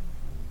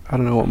 I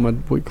don't know what my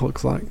week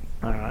looks like.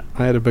 All right.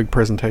 I had a big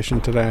presentation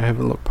today. I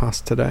haven't looked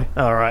past today.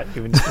 All right.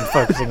 You've just been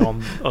focusing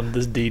on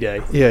this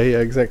D-Day. Yeah,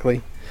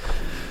 exactly.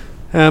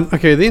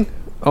 Okay, then.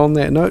 On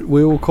that note,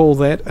 we will call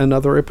that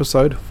another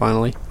episode,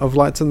 finally, of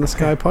Lights in the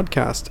Sky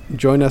podcast.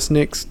 Join us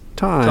next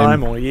time.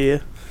 Time or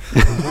year.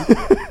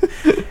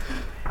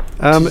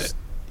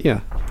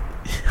 Yeah.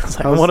 I was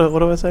like, I was- what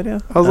do I say now?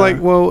 I was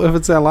like, well, if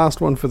it's our last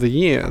one for the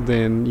year,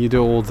 then you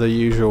do all the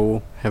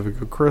usual, have a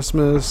good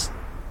Christmas,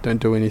 don't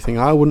do anything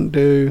I wouldn't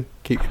do,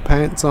 keep your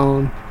pants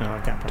on, no, I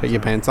can't take your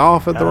pants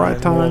off at the right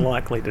More time.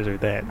 likely to do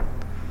that.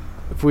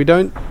 If you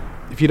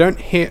don't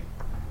hear,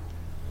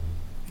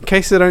 in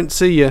case I don't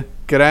see you,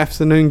 good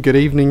afternoon, good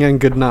evening, and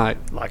good night.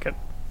 Like it.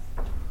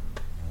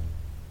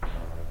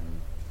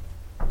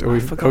 Are we I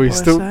forgot are we what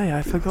still? I say.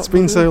 I forgot. It's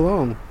been what so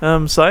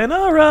long.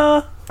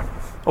 Sayonara.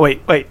 Oh,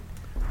 wait.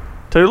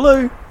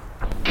 Toodaloo.